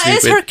so And that is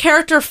stupid. her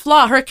character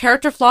flaw. Her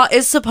character flaw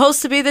is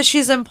supposed to be that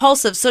she's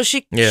impulsive. So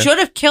she Yeah. should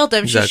have killed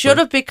him. Exactly. She should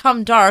have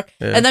become dark.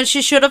 Yeah. And then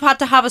she should have had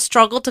to have a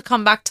struggle to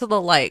come back to the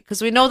light.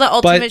 Because we know that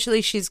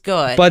ultimately she's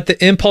good. But the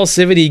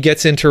impulsivity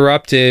gets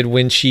interrupted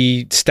when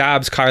she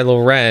stabs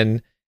Kylo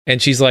Ren,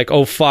 and she's like,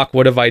 "Oh fuck,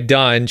 what have I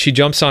done?" She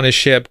jumps on his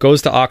ship,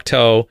 goes to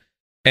Octo,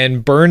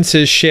 and burns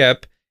his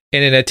ship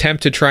in an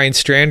attempt to try and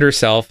strand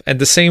herself, and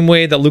the same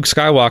way that Luke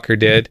Skywalker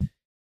did,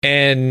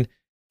 and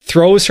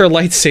throws her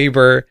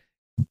lightsaber.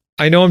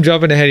 I know I'm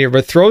jumping ahead here,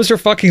 but throws her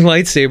fucking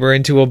lightsaber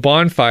into a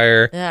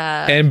bonfire,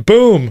 yeah. and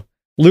boom,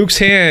 Luke's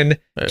hand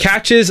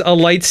catches a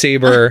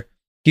lightsaber.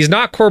 He's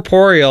not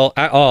corporeal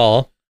at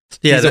all.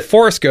 Yeah, He's a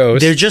Force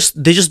ghost. they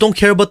just don't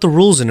care about the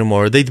rules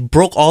anymore. They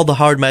broke all the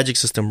hard magic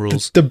system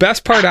rules. The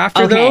best part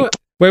after Okay. though,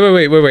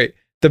 wait.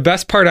 The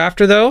best part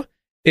after though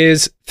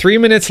is 3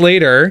 minutes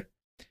later,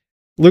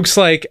 Luke's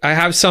like, "I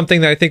have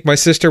something that I think my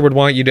sister would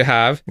want you to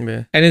have."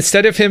 Yeah. And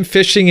instead of him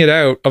fishing it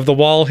out of the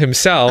wall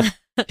himself,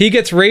 he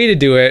gets Rey to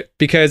do it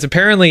because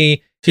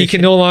apparently he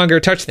can no longer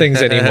touch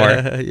things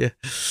anymore. yeah.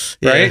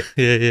 Right?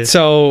 Yeah.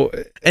 So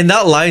And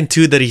that line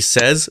too that he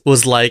says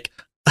was like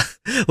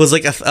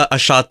a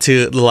shot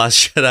to The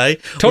Last Jedi. Where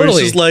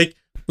Totally. it's just like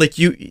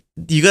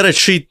you gotta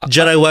treat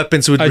Jedi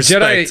weapons with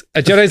respect.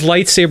 a Jedi's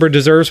lightsaber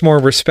deserves more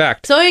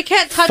respect. So he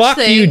can't touch Fuck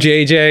things. you,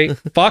 JJ.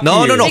 Fuck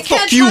No, you. no, no. They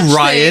can't Fuck you, touch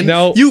Ryan. things.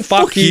 No, You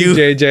fuck you,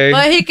 JJ.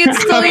 But he can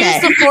still Okay,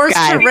 use the Force to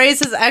guys. raise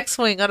his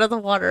X-Wing out of the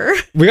water.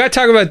 We gotta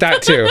talk about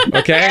that too,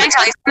 okay? Can I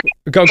tell you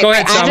something? Go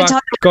ahead, I have to Saba. tell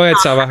Go ahead,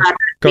 Saba.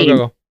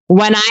 Go.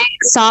 When I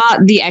saw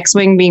the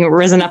X-wing being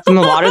risen up from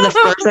the water, the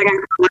first thing I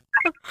thought,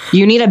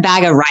 you need a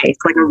bag of rice,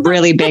 like a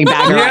really big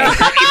bag of rice.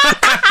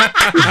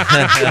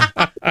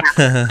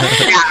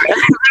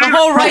 The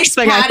whole rice First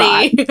thing I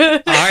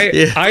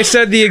patty. I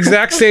said the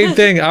exact same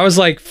thing. I was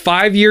like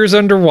 5 years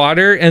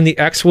underwater and the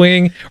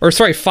X-Wing, or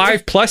sorry,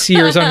 5+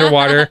 years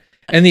underwater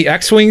and the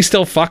X-Wing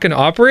still fucking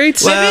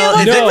operates? Well,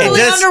 Maybe it no. looks really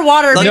that's-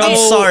 underwater. Like, Maybe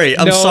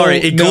I'm sorry.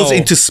 It goes no.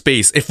 into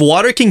space. If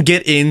water can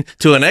get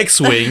into an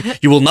X-wing,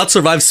 you will not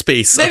survive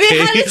space. Maybe okay?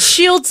 it had its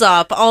shields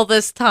up all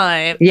this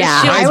time. The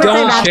Yeah, shields I I would were say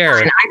don't up. that's care.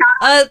 fine.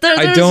 I don't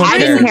I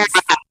didn't care. care about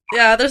that.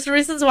 Yeah, there's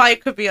reasons why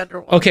it could be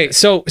underwater. Okay,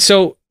 so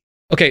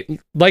okay,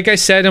 like I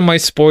said in my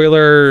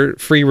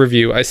spoiler-free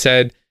review, I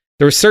said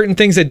there were certain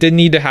things that didn't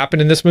need to happen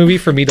in this movie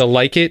for me to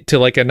like it to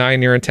like a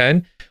 9 or a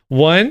 10.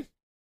 One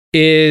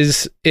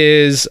is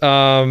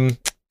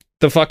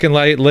the fucking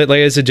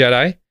Leia's a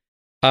Jedi,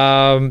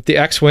 the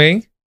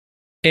X-Wing,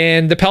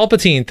 and the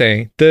Palpatine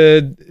thing.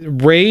 The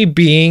Rey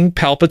being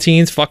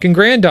Palpatine's fucking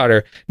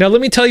granddaughter. Now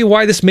let me tell you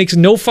why this makes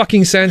no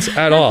fucking sense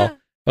at all.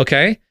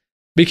 Okay?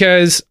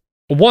 Because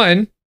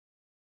one,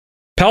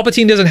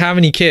 Palpatine doesn't have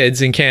any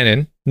kids in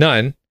canon.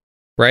 None.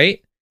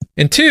 Right?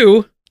 And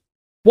two,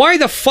 why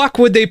the fuck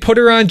would they put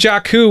her on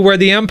Jakku where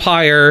the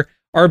Empire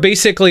are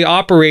basically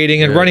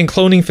operating and Yeah. running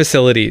cloning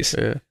facilities?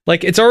 Yeah.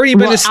 Like, it's already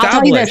been Well, I'll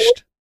tell you this.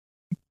 established.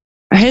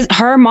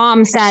 Her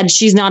mom said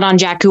she's not on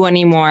Jakku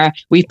anymore.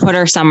 We put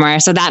her somewhere.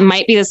 So that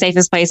might be the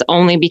safest place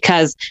only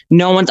because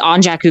no one's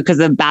on Jakku because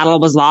the battle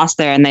was lost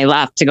there and they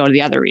left to go to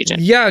the other region.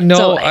 Yeah,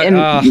 no. So,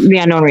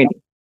 no reason.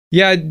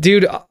 Yeah,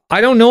 dude,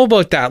 I don't know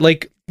about that.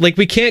 Like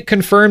we can't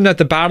confirm that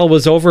the battle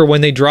was over when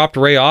they dropped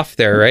Rey off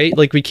there, right?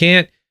 Like we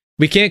can't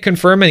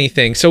confirm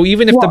anything. So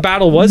even if the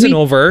battle wasn't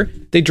over,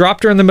 they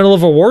dropped her in the middle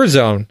of a war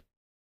zone.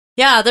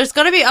 Yeah, there's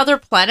gonna be other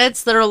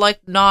planets that are like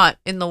not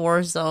in the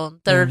war zone.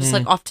 That are just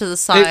like off to the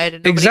side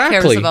and nobody cares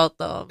Exactly. about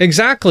them.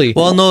 Exactly.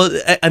 Well, no,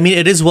 I mean,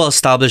 it is well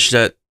established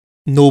that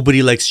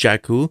nobody likes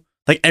Jakku.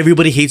 Like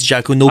everybody hates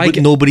Jakku.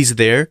 Nobody's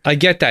there. I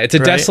get that. It's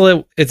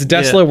a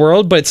desolate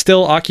world, but it's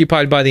still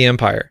occupied by the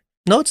Empire.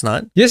 No, it's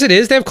not. Yes, it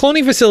is. They have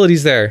cloning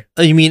facilities there.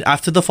 You mean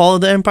after the fall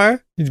of the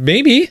Empire?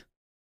 Maybe.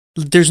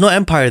 There's no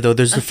Empire though.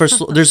 There's the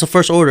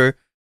First Order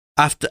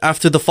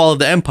after the fall of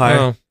the Empire.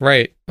 Oh,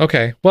 right.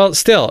 Okay. Well,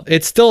 still,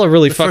 it's still a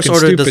really fucking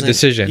stupid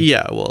decision.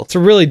 Yeah, well, it's a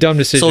really dumb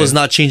decision. So it's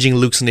not changing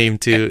Luke's name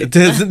to Luke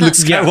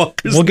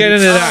Skywalker's we'll get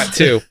into that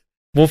too.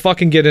 We'll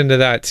fucking get into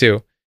that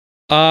too.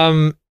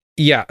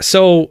 Yeah.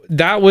 So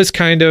that was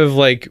kind of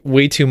like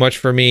way too much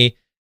for me,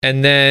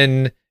 and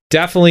then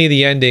definitely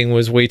the ending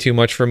was way too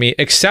much for me.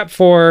 Except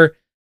for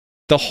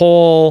the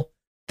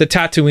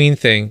Tatooine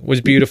thing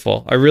was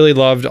beautiful. I really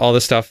loved all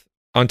the stuff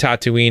on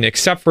Tatooine,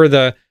 except for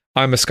the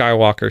I'm a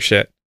Skywalker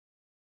shit.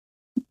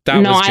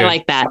 I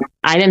like that.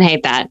 I didn't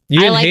hate that.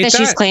 I like that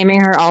she's claiming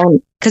her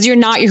own, because you're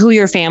not who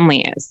your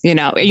family is. You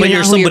know,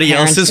 you're somebody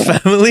else's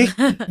family.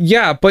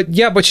 yeah,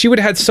 but she would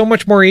have had so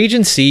much more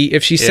agency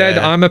if she said,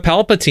 "I'm a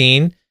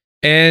Palpatine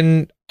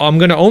and I'm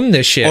gonna own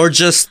this shit," or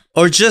just.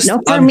 No,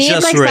 for me,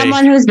 it's like Rey.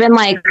 Someone who's been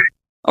like,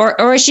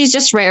 or she's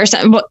just Rey,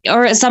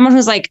 or someone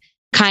who's like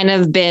kind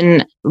of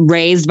been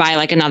raised by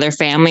like another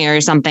family or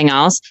something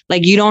else.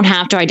 Like you don't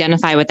have to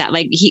identify with that.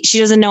 Like she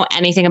doesn't know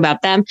anything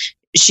about them.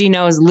 She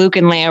knows Luke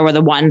and Leia were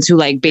the ones who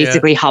like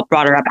basically helped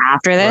brought her up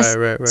after this.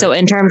 Right. So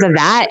in terms of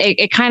that,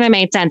 it kind of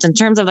made sense. In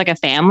terms of like a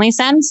family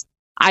sense,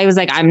 I was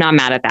like, I'm not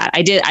mad at that.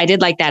 I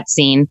did like that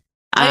scene.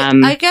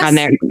 I guess.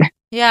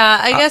 Yeah,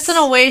 I guess in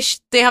a way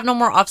they have no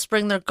more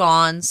offspring. They're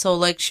gone. So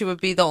like she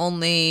would be the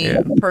only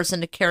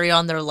person to carry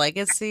on their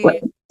legacy.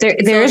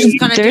 There's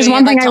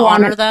one thing I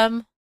wanted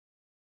them.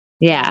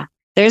 Yeah.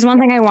 There's one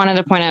thing I wanted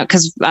to point out,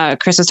 because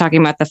Chris was talking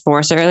about the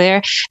Force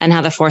earlier and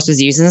how the Force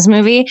was used in this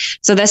movie.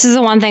 So this is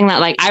the one thing that,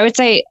 like, I would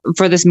say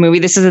for this movie,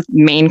 this is the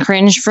main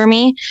cringe for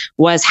me,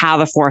 was how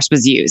the Force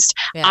was used.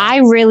 Yeah. I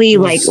really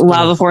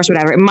love the Force,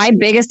 whatever. My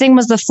biggest thing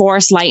was the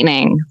Force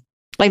lightning.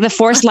 Like the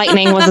Force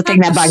lightning was the thing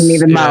that bugged me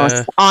the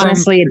most.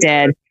 Honestly, it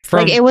did.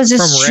 It was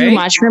just too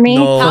much for me.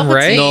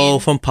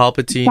 From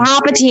Palpatine.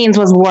 Palpatine's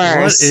was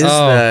worse. What is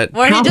that?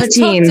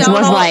 Palpatine's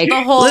was like...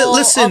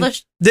 Listen,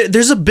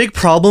 there's a big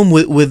problem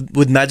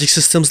with magic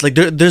systems. Like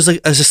there's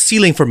a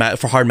ceiling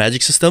for hard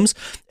magic systems,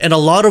 and a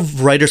lot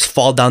of writers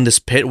fall down this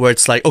pit where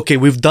it's like, okay,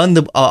 we've done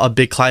a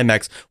big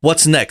climax.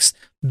 What's next?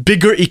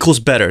 Bigger equals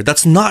better.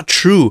 That's not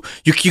true.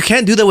 You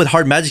can't do that with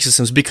hard magic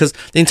systems, because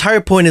the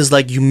entire point is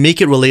like you make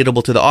it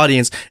relatable to the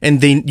audience, and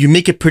then you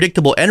make it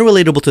predictable and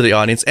relatable to the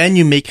audience, and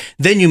you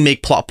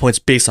make plot points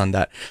based on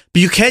that.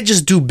 But you can't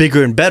just do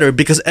bigger and better,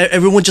 because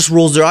everyone just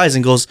rolls their eyes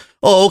and goes,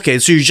 oh, okay,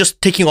 so you're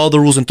just taking all the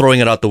rules and throwing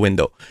it out the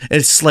window. And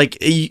it's like,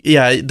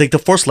 yeah, like the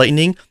Force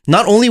lightning,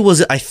 not only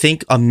was it, I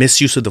think, a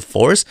misuse of the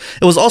Force,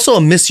 it was also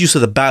a misuse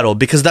of the battle,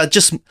 because that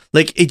just,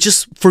 like,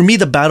 for me,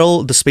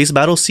 the space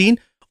battle scene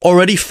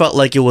already felt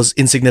like it was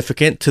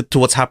insignificant to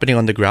what's happening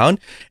on the ground.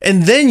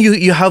 And then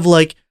you have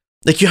like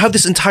you have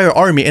this entire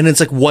army, and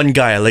it's like one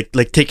guy like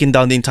taking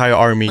down the entire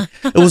army.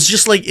 It was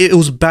just like it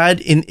was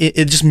bad,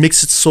 it just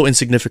makes it so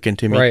insignificant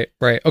to me.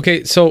 Right.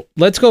 Okay, so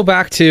let's go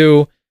back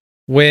to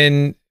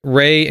when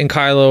Rey and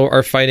Kylo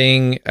are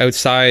fighting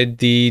outside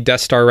the Death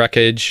Star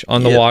wreckage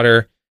on the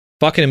water.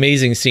 Fucking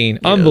amazing scene.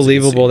 Yeah,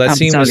 unbelievable. That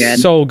scene was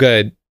so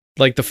good.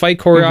 Like the fight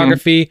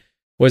choreography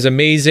was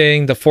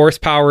amazing. The Force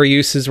power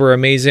uses were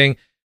amazing.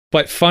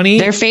 But funny.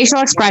 Their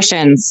facial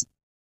expressions.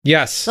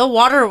 Yes. The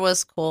water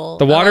was cool.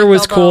 The water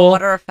was cool. The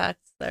water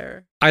effects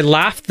there. I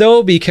laughed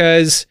though,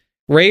 because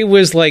Rey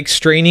was like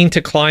straining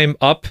to climb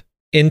up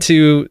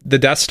into the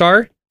Death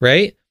Star,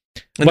 right?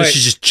 And but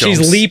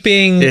she's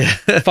leaping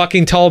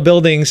fucking tall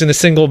buildings in a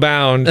single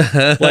bound,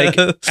 like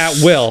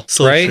at will,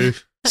 right? True.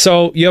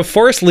 So you have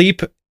Force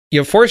leap, you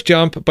have Force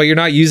jump, but you're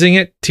not using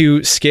it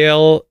to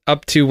scale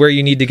up to where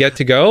you need to get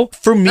to go.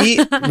 For me,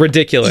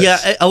 ridiculous.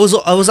 Yeah, I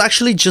was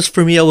actually just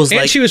for me. I was and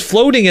like, she was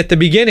floating at the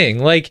beginning.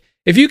 Like,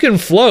 if you can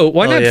float,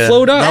 why not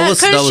float up?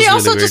 Couldn't she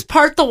also just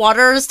part the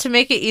waters to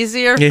make it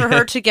easier for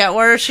her to get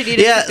where she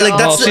needed to go? Like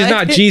that's she's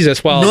not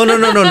Jesus. Well,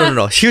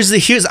 no.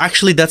 Here's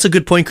actually that's a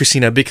good point,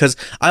 Christina, because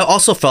I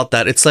also felt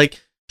that it's like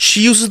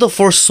she uses the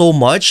Force so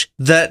much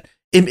that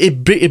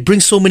it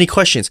brings so many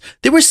questions.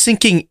 They were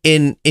sinking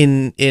in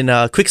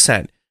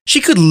quicksand. She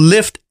could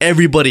lift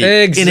everybody in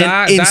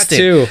an instant. That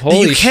too.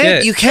 Holy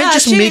shit. You can't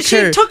just make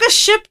her... She took a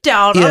ship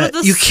down out of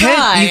the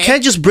sky. You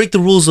can't just break the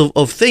rules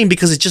of thing,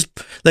 because it's just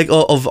like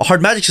of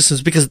hard magic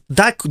systems, because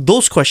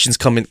those questions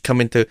come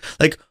into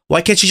like,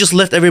 why can't she just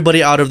lift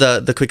everybody out of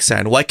the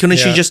quicksand? Why couldn't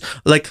she just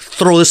like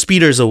throw the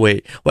speeders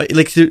away? Why,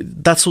 like,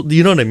 that's what,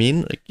 you know what I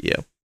mean? Like, yeah.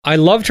 I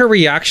loved her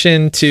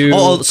reaction to...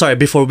 Oh, sorry.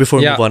 Before we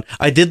move on,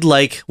 I did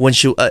like when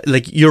she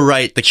like, you're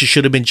right. Like, she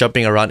should have been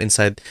jumping around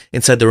inside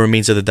the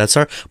remains of the Death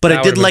Star. But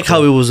I did like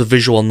how it was a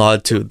visual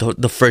nod to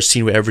the first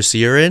scene we ever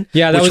see her in.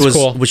 Yeah, that was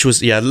cool. Which was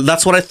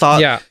that's what I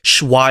thought. Yeah.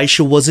 Why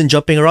she wasn't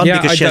jumping around,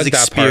 because she has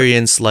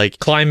experience like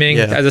climbing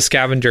as a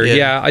scavenger.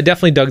 Yeah, I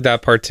definitely dug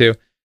that part too.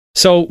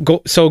 So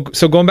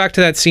going back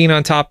to that scene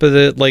on top of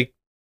the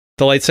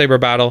lightsaber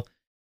battle,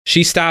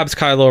 she stabs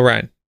Kylo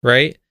Ren,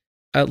 right?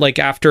 Like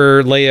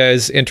after Leia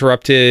is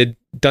interrupted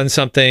done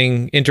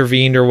something,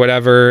 intervened or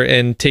whatever,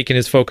 and taken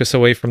his focus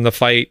away from the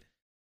fight,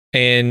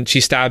 and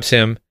she stabs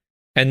him,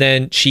 and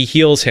then she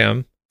heals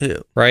him,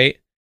 right?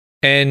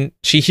 And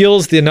she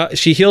heals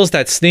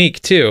that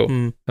snake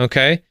too,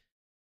 okay?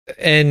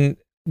 And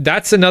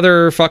that's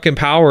another fucking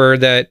power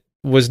that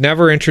was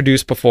never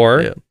introduced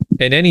before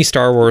in any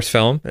Star Wars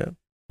film.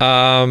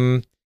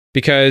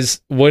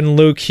 Because wouldn't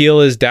Luke heal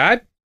his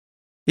dad?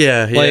 In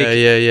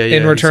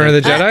Return of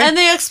the Jedi? And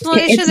the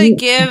explanation they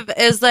give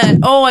is that,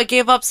 I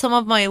gave up some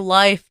of my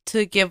life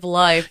to give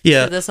life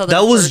to this other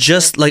that was person.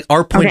 just like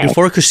our point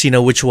before,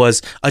 Christina, which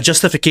was a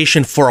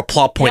justification for a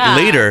plot point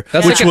later.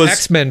 That's which like was an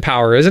X-Men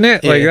power, isn't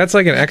it? Like, that's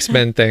like an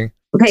X-Men thing.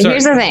 Okay,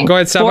 here's the thing. Go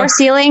ahead, Saba. Force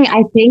healing,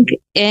 I think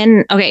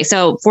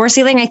Force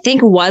healing, I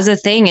think, was a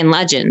thing in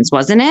Legends,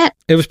 wasn't it?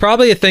 It was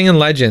probably a thing in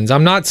Legends.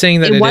 I'm not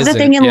saying that it was isn't. a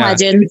thing in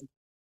Legends.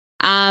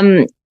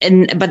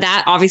 But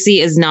that obviously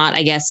is not,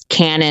 I guess,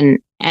 canon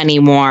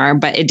anymore.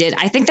 But it did.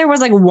 I think there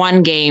was like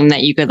one game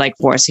that you could like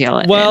force heal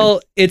it.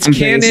 Well, it's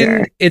canon.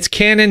 Sure. It's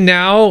canon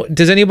now.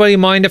 Does anybody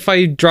mind if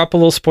I drop a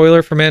little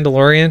spoiler for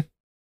Mandalorian?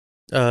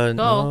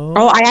 No.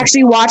 Oh, I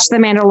actually watched The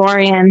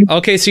Mandalorian.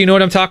 Okay, so you know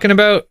what I'm talking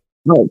about?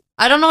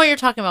 I don't know what you're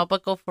talking about,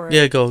 but go for it.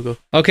 Yeah, go.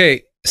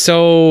 Okay,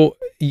 so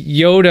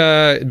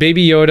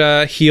Baby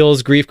Yoda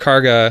heals Greef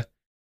Karga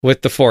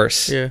with the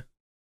Force. Yeah.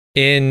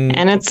 And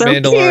it's so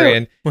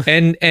Mandalorian.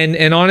 Cute.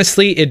 And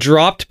honestly, it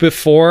dropped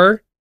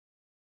before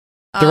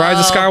The Rise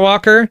of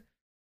Skywalker,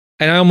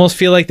 and I almost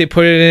feel like they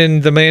put it in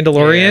The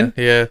Mandalorian.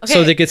 Yeah.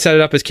 So they could set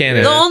it up as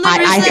canon.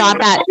 I thought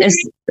that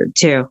is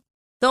too.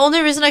 The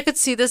only reason I could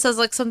see this as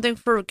like something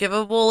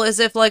forgivable is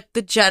if like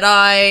the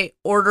Jedi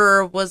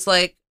Order was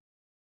like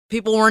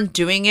people weren't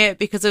doing it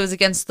because it was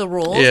against the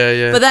rules.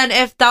 Yeah. But then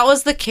if that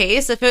was the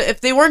case,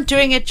 if they weren't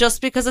doing it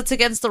just because it's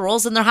against the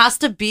rules, then there has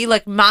to be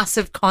like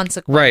massive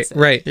consequences.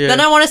 Right. Yeah.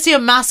 Then I want to see a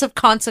massive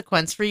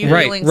consequence for you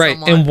healing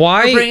someone. And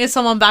why or bringing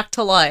someone back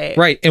to life.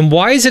 Right. And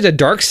why is it a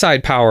dark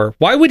side power?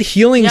 Why would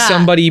healing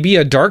somebody be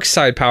a dark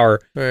side power?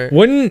 Right.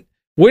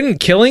 Wouldn't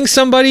killing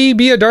somebody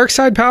be a dark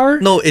side power?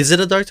 No, is it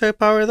a dark side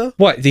power though?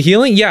 What, the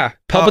healing? Yeah.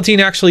 Palpatine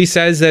actually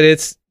says that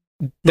it's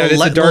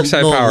a dark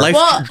side power.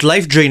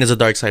 Life drain is a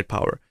dark side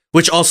power.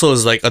 Which also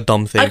is like a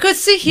dumb thing. I could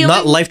see healing.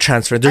 Not life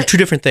transfer. They're two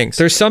different things.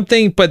 There's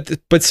something, but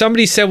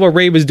somebody said what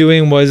Rey was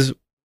doing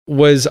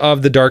was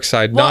of the dark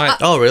side.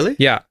 Oh, really?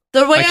 Yeah.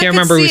 The way I can't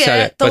remember who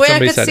said it. The way I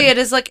could see it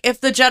is like if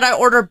the Jedi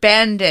Order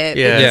banned it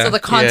because of the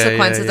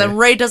consequences, and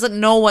Rey doesn't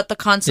know what the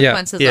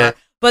consequences are.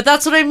 But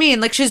that's what I mean.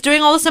 Like, she's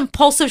doing all this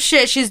impulsive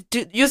shit. She's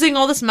using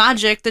all this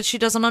magic that she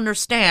doesn't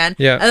understand.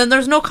 Yeah. And then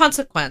there's no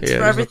consequence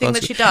for everything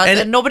that she does,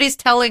 and nobody's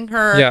telling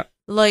her. Yeah.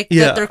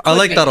 That they're I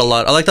like that a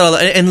lot.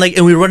 And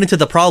we run into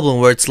the problem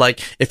where it's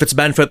like if it's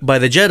banned by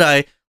the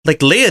Jedi, like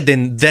Leia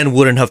then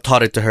wouldn't have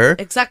taught it to her,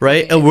 exactly,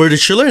 right? And where did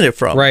she learn it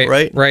from?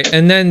 Right.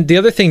 And then the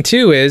other thing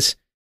too is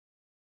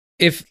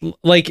if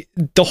like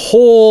the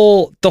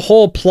whole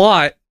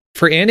plot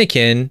for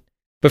Anakin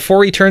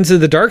before he turns to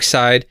the dark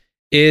side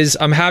is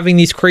I'm having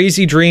these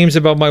crazy dreams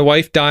about my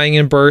wife dying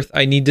in birth.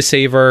 I need to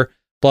save her.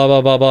 Blah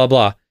blah blah blah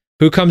blah.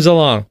 Who comes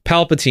along?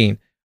 Palpatine.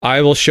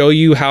 I will show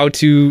you how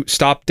to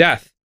stop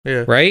death.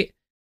 Yeah. Right?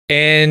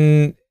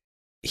 And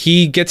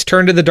he gets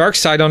turned to the dark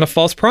side on a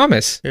false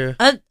promise. Yeah.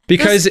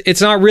 Because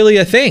it's not really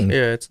a thing.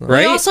 Yeah, it's not.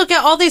 Right? We also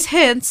get all these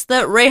hints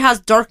that Rey has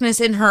darkness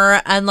in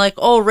her and like,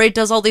 Rey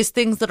does all these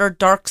things that are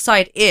dark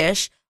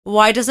side-ish.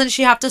 Why doesn't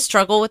she have to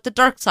struggle with the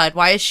dark side?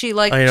 Why is she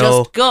like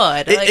just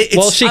good?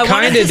 She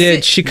kind of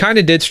did. She kind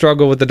of did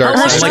struggle with the dark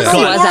side. Oh my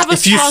god!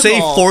 If you say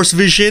Force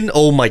Vision,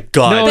 oh my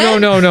god!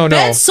 No.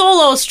 Ben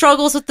Solo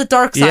struggles with the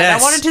dark side.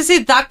 Yes. I wanted to see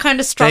that kind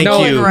of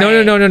struggle. Thank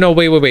you. No.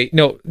 Wait.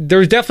 No,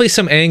 there's definitely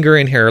some anger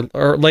in here.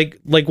 Or like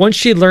once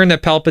she learned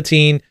that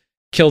Palpatine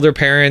killed her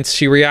parents,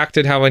 she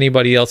reacted how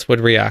anybody else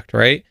would react.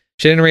 Right?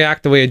 She didn't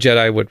react the way a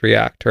Jedi would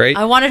react, right?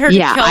 I wanted her to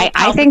kill Palpatine.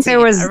 I think there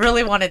was. I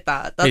really wanted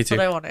that. That's what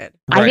I wanted.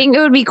 I think it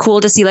would be cool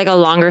to see like a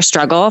longer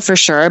struggle for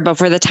sure. But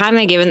for the time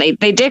they gave it,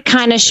 they did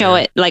kind of show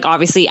it like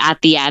obviously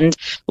at the end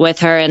with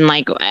her and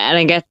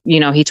I guess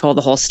he told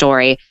the whole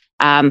story.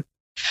 All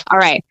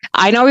right,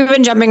 I know we've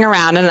been jumping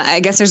around, and I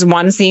guess there's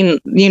one scene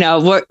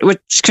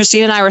which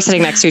Christina and I were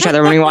sitting next to each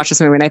other when we watched this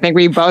movie, and I think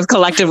we both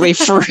collectively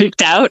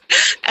freaked out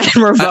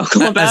and were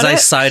vocal about as it. I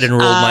sighed and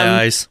rolled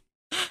my eyes.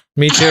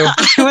 Me too.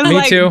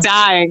 I was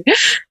dying.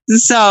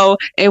 So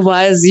it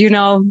was,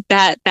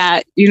 that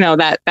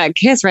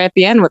kiss right at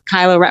the end with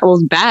Kylo Ren,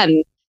 well,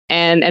 Ben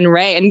and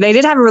Rey, and they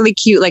did have a really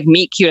cute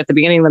meet cute at the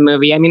beginning of the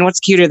movie. I mean, what's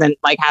cuter than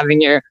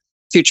having your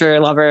future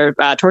lover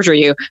torture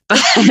you? But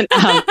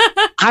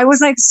I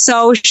was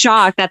so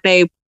shocked that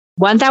they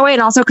went that way,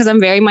 and also because I'm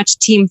very much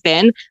Team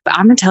Finn. But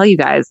I'm gonna tell you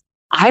guys,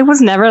 I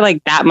was never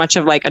that much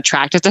of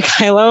attracted to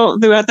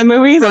Kylo throughout the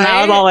movies, and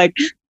I was all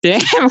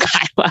damn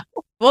Kylo.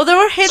 Well, there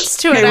were hints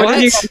to it.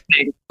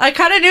 I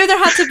kind of knew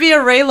there had to be a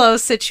Reylo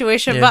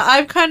situation, but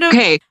I'm kind of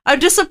I'm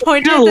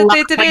disappointed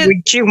that they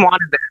didn't. You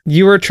wanted it.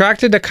 You were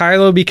attracted to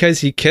Kylo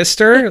because he kissed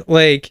her,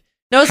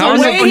 It was How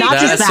way, not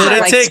just That's that, what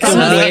it like, takes. some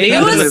of the-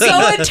 it was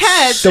so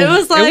intense. It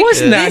was like it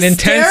wasn't that they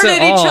intense stared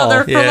at at each all.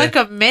 other for Yeah. like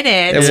a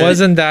minute. It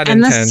wasn't that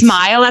And the intense.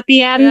 smile at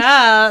the end.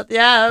 Yeah,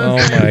 yeah. Oh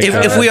my if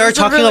God. we It are was a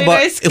talking really about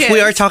nice if we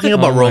are kiss. talking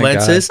about Oh my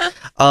romances,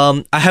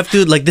 I have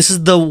to like this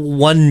is the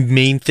one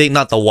main thing,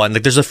 not the one.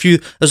 Like there's a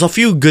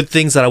few good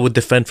things that I would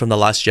defend from The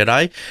Last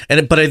Jedi,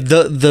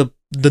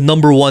 the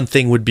number one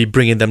thing would be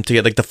bringing them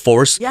together, like the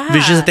Force Yeah.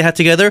 visions that they had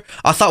together.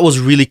 I thought was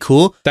really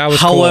cool. That was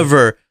cool.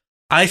 However,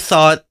 I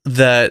thought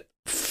that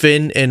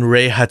Finn and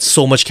Rey had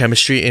so much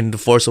chemistry in The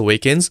Force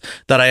Awakens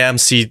that I am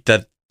sad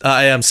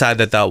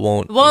that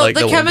won't. Well, like,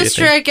 the that won't be a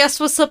chemistry, thing. I guess,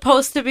 was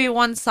supposed to be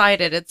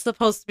one-sided. It's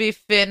supposed to be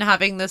Finn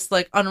having this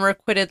like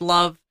unrequited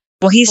love.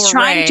 Well, he's For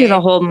trying to Rey. the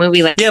whole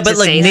movie, like, Yeah, but to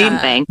like say name,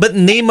 something. but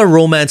name a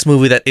romance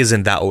movie that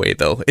isn't that way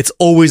though. It's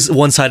always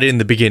one sided in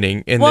the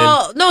beginning, and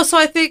Well, no, so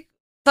I think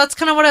that's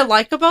kind of what I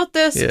like about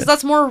this, Yeah. because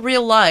that's more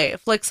real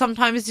life. Like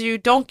sometimes you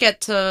don't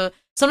get to.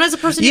 Sometimes a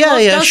person you Yeah,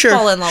 love yeah, does sure,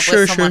 fall in love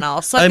sure, with someone sure.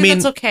 else. So I I think mean,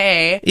 it's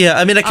okay. then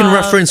I mean I can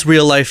reference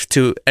real life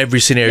to every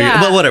scenario,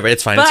 yeah. but whatever,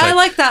 it's fine. But It's I fine.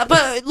 like that.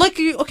 But like,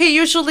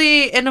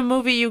 usually in a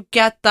movie you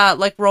get that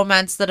like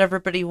romance that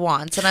everybody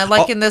wants, and I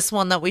like in this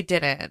one that we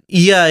didn't.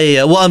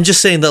 Yeah. Well, I'm just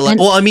saying that. Like, And-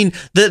 well, I mean,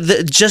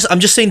 I'm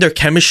just saying their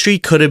chemistry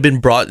could have been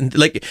brought.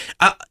 Like,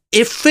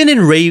 if Finn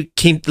and Rey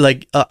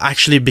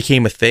actually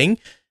became a thing,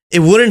 it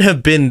wouldn't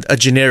have been a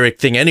generic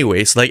thing,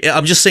 anyways. Like,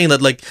 I'm just saying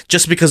that, like,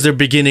 just because their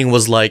beginning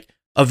was like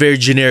a very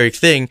generic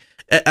thing,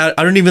 I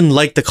don't even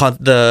like the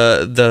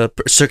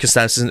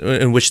circumstances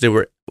in which they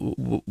were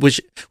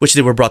which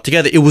they were brought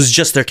together. It was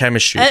just their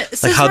chemistry,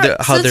 Since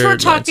we're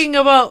talking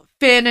about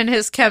Finn and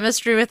his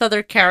chemistry with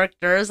other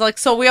characters, like,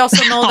 so we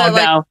also know that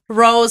like no.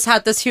 Rose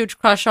had this huge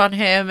crush on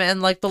him,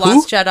 and like the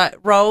Last Jedi,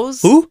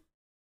 Rose. Who?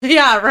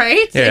 Yeah,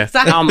 right. Yeah.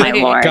 Exactly. Oh my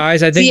lord,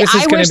 Guys, I think See, this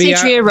is I going wish to be. they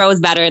treated Rose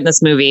better in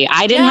this movie.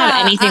 I didn't Yeah,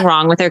 have anything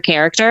wrong with her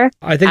character.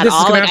 I think at this is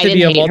all. going to Like, have I to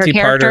be a didn't hate her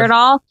character at multi-parter.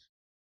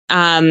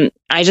 all.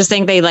 I just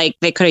think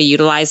they could have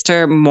utilized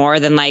her more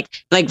than like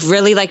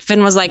really like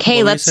Finn was like,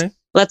 hey, What were you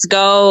let's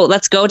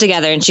go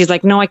together, and she's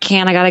like, no, I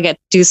can't. I gotta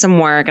do some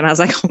work, and I was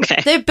like,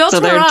 okay. They built So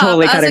her they're up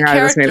totally as a cutting her out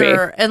of this movie.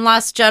 character in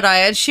Last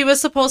Jedi, and she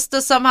was supposed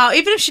to somehow,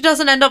 even if she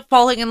doesn't end up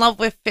falling in love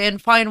with Finn,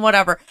 fine,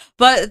 whatever.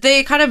 But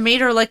they kind of made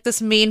her like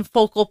this main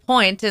focal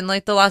point in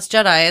like The Last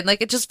Jedi, and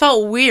like it just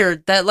felt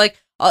weird that like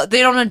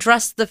they don't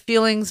address the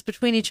feelings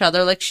between each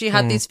other. Like she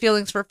had these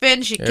feelings for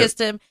Finn, she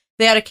kissed him,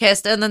 they had a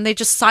kiss, and then they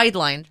just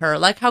sidelined her.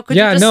 Like how could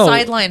you just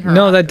sideline her?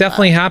 No, after that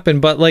definitely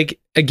happened. But like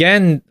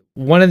again,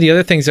 one of the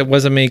other things that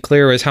wasn't made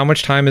clear is how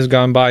much time has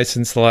gone by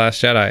since The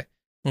Last Jedi,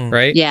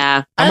 right?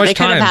 Yeah, How much they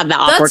could have time? had the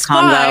awkward That's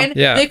combo. fine.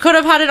 Yeah. They could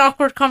have had an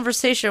awkward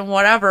conversation,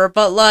 whatever.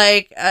 But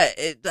like,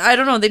 I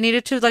don't know. They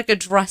needed to like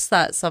address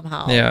that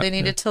somehow. Yeah. They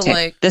needed to Okay,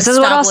 like. this is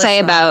what I'll establish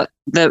say that.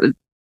 about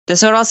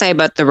this is what I'll say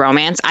about the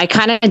romance. I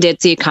kind of did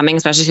see it coming,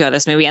 especially throughout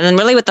this movie, and then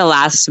really with the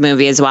last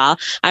movie as well.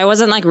 I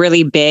wasn't like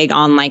really big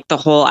on like the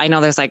whole. I know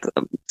there's like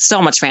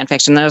so much fan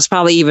fiction. There's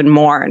probably even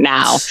more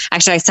now.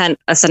 Actually, I sent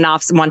a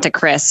synopsis one to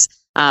Chris.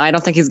 I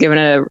don't think he's given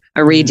it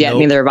a read yet, Nope.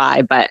 neither have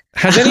I. But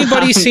Has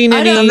anybody seen I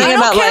any? don't care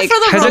about, for like,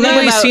 the has romance.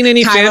 anybody seen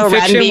any fan Kylo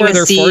Ren fiction being where the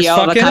they're force CEO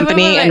of a fucking?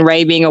 company Wait. and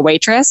Rey being a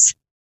waitress?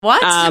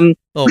 What?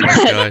 Oh my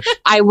gosh.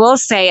 I will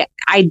say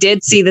I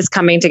did see this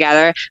coming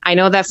together. I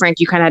know that Frank,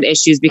 you kind of had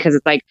issues because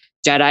it's like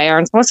Jedi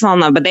aren't supposed to fall in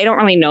love, but they don't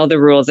really know the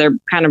rules. They're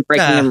kind of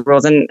breaking Yeah. the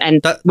rules, and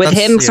with That's-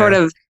 him yeah. sort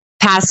of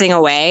passing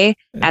away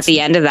at the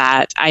end of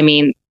that, I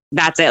mean,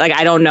 that's it. Like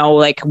I don't know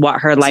like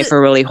what her life will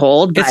really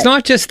hold. But It's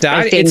not just that;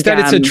 I think, it's that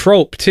it's a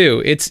trope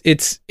too. It's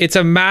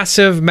a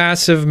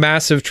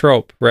massive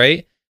trope,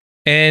 right?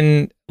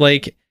 And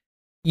like,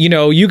 you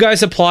know, you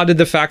guys applauded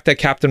the fact that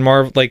Captain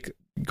Marvel, like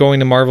going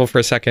to Marvel for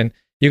a second,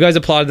 you guys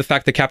applauded the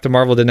fact that Captain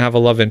Marvel didn't have a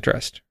love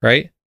interest,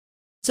 right?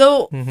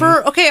 So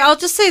Mhm. I'll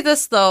just say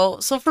this though.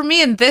 So for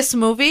me in this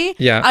movie,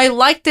 Yeah. I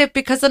liked it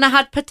because then it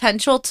had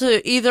potential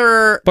to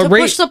either But to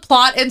Ray- push the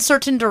plot in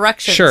certain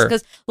directions. Sure.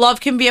 Because love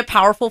can be a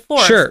powerful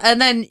force. Sure. And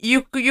then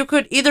you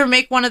could either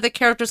make one of the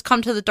characters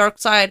come to the dark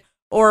side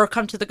or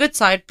come to the good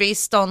side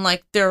based on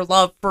like their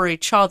love for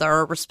each other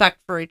or respect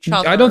for each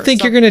other. I don't or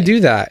think you're going to something. do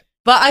that.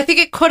 But I think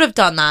it could have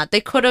done that.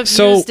 They could have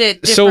So- used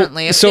it so-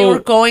 differently if so- they were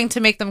going to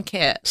make them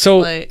kiss. So,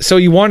 Like- so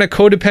you want a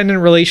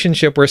codependent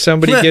relationship where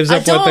somebody gives I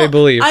up what they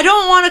believe? I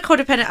don't want a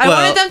codependent. I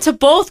Well- wanted them to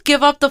both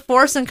give up the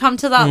force and come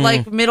to that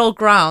like middle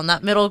ground,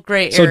 that middle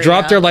gray So area.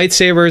 drop their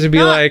lightsabers and be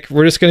No. like,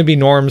 "We're just going to be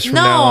norms from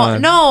now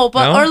on." No,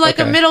 but No? or like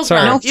a Okay. middle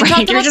Sorry. ground. No,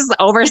 Frank, you're just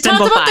oversimplifying. You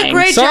talked about the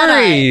Grey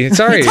Jedi.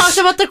 Sorry. You talked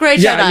about the Grey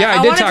Jedi. Yeah, yeah,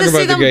 I did wanted talk to about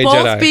see the them Grey both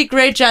Jedi. be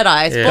Grey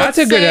Jedis. Yeah. Both That's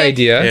a good say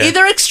idea. Yeah.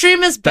 Either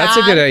extreme is bad. That's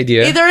a good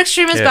idea. Either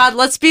extreme is Yeah. bad.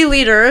 Let's be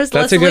leaders.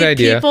 That's Let's a good lead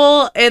idea.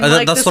 People in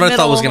like That's this what I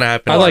thought was middle- going to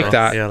happen. I like So,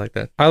 that. Yeah, I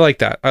like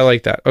that. I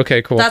like that.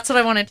 Okay, cool. That's what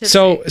I wanted to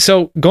So,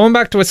 so going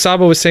back to what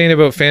Saba was saying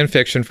about fan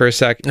fiction for a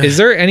sec, is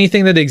there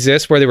anything that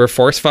exists where they were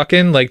force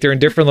fucking, like they're in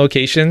different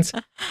locations,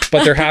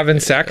 but they're having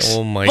sex?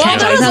 Oh my Well, god.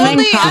 there was Something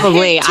only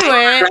probably. a hint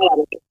to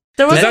it.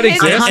 There was Does that a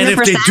hint. exist? And if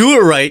they 100%. do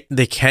it right,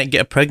 they can't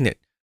get pregnant.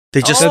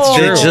 They just That's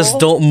they true. just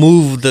don't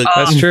move the.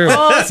 That's true.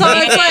 Oh, so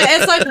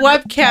it's like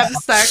webcam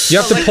sex. You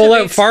have so to like pull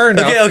make- out far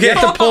enough. Okay. You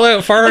have to pull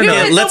out far Okay, enough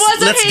wait, let's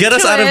there was a get hint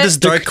us to out of it. this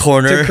dark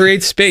corner. to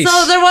create space.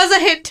 So there was a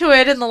hint to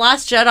it in The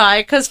Last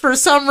Jedi, because for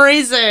some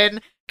reason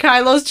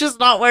Kylo's just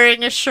not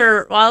wearing a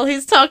shirt while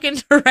he's talking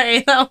to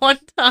Rey that one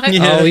time.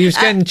 Yeah. Oh, he was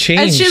getting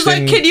changed. And she's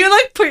like, "Can you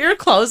like put your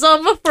clothes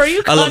on before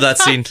you?" I love that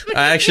scene. contact me?"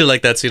 I actually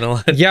like that scene a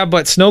lot. Yeah,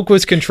 but Snoke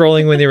was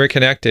controlling when they were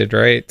connected,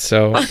 right?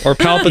 So, or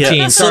Palpatine.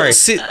 Yeah. So, Sorry,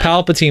 see-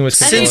 Palpatine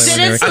was And they controlling did when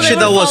they it were so they Actually, connected.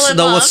 would that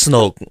fall was in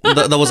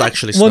Snoke. That was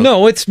actually Snoke. Well,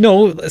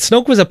 no,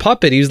 Snoke was a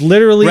puppet. He was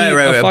literally right.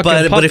 a fucking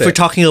But puppet. if we're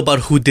talking about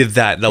who did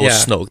that, that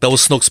was Yeah. Snoke. That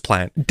was Snoke's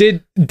plan.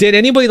 Did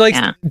anybody like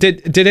Yeah.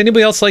 did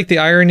anybody else like the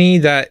irony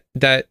that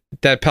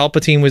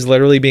Palpatine was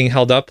literally being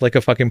held up like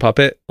a fucking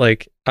puppet?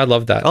 Like, I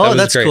love that. Oh, That was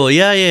that's great. cool.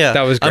 Yeah.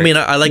 That was I great. mean,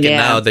 I like it Yeah.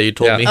 now that you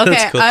told Yeah. me. Okay,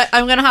 That's cool.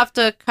 I'm gonna have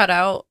to cut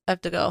out. I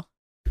have to go.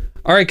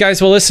 All right,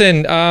 guys. Well,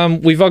 listen,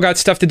 we've all got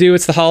stuff to do.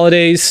 It's the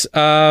holidays,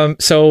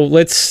 so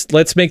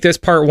let's make this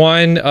part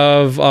one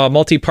of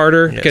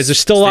multi-parter Yes. because there's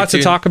still Stay lots to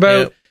tuned. talk about.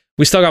 Yep.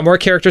 We still got more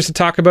characters to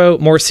talk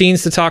about, more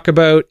scenes to talk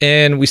about,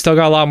 and we still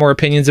got a lot more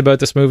opinions about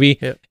this movie.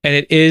 Yep. And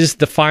it is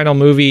the final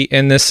movie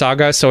in this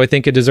saga, so I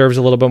think it deserves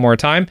a little bit more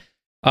time.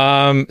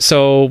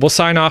 So we'll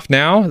sign off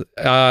now.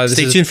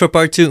 Stay tuned for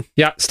part 2.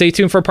 Yeah, stay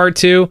tuned for part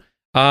 2,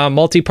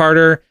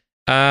 multi-parter.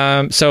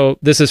 So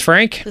this is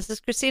Frank. This is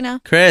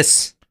Christina.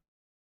 Chris.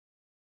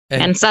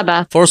 And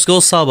Saba. Force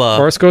Ghost Saba.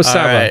 Force Ghost All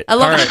Saba. right. I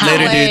love All the right,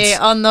 later, delay dudes.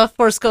 on the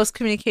Force Ghost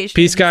communication.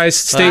 Peace, guys.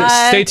 Stay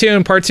Bye.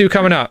 tuned. Part 2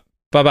 coming up.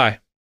 Bye-bye.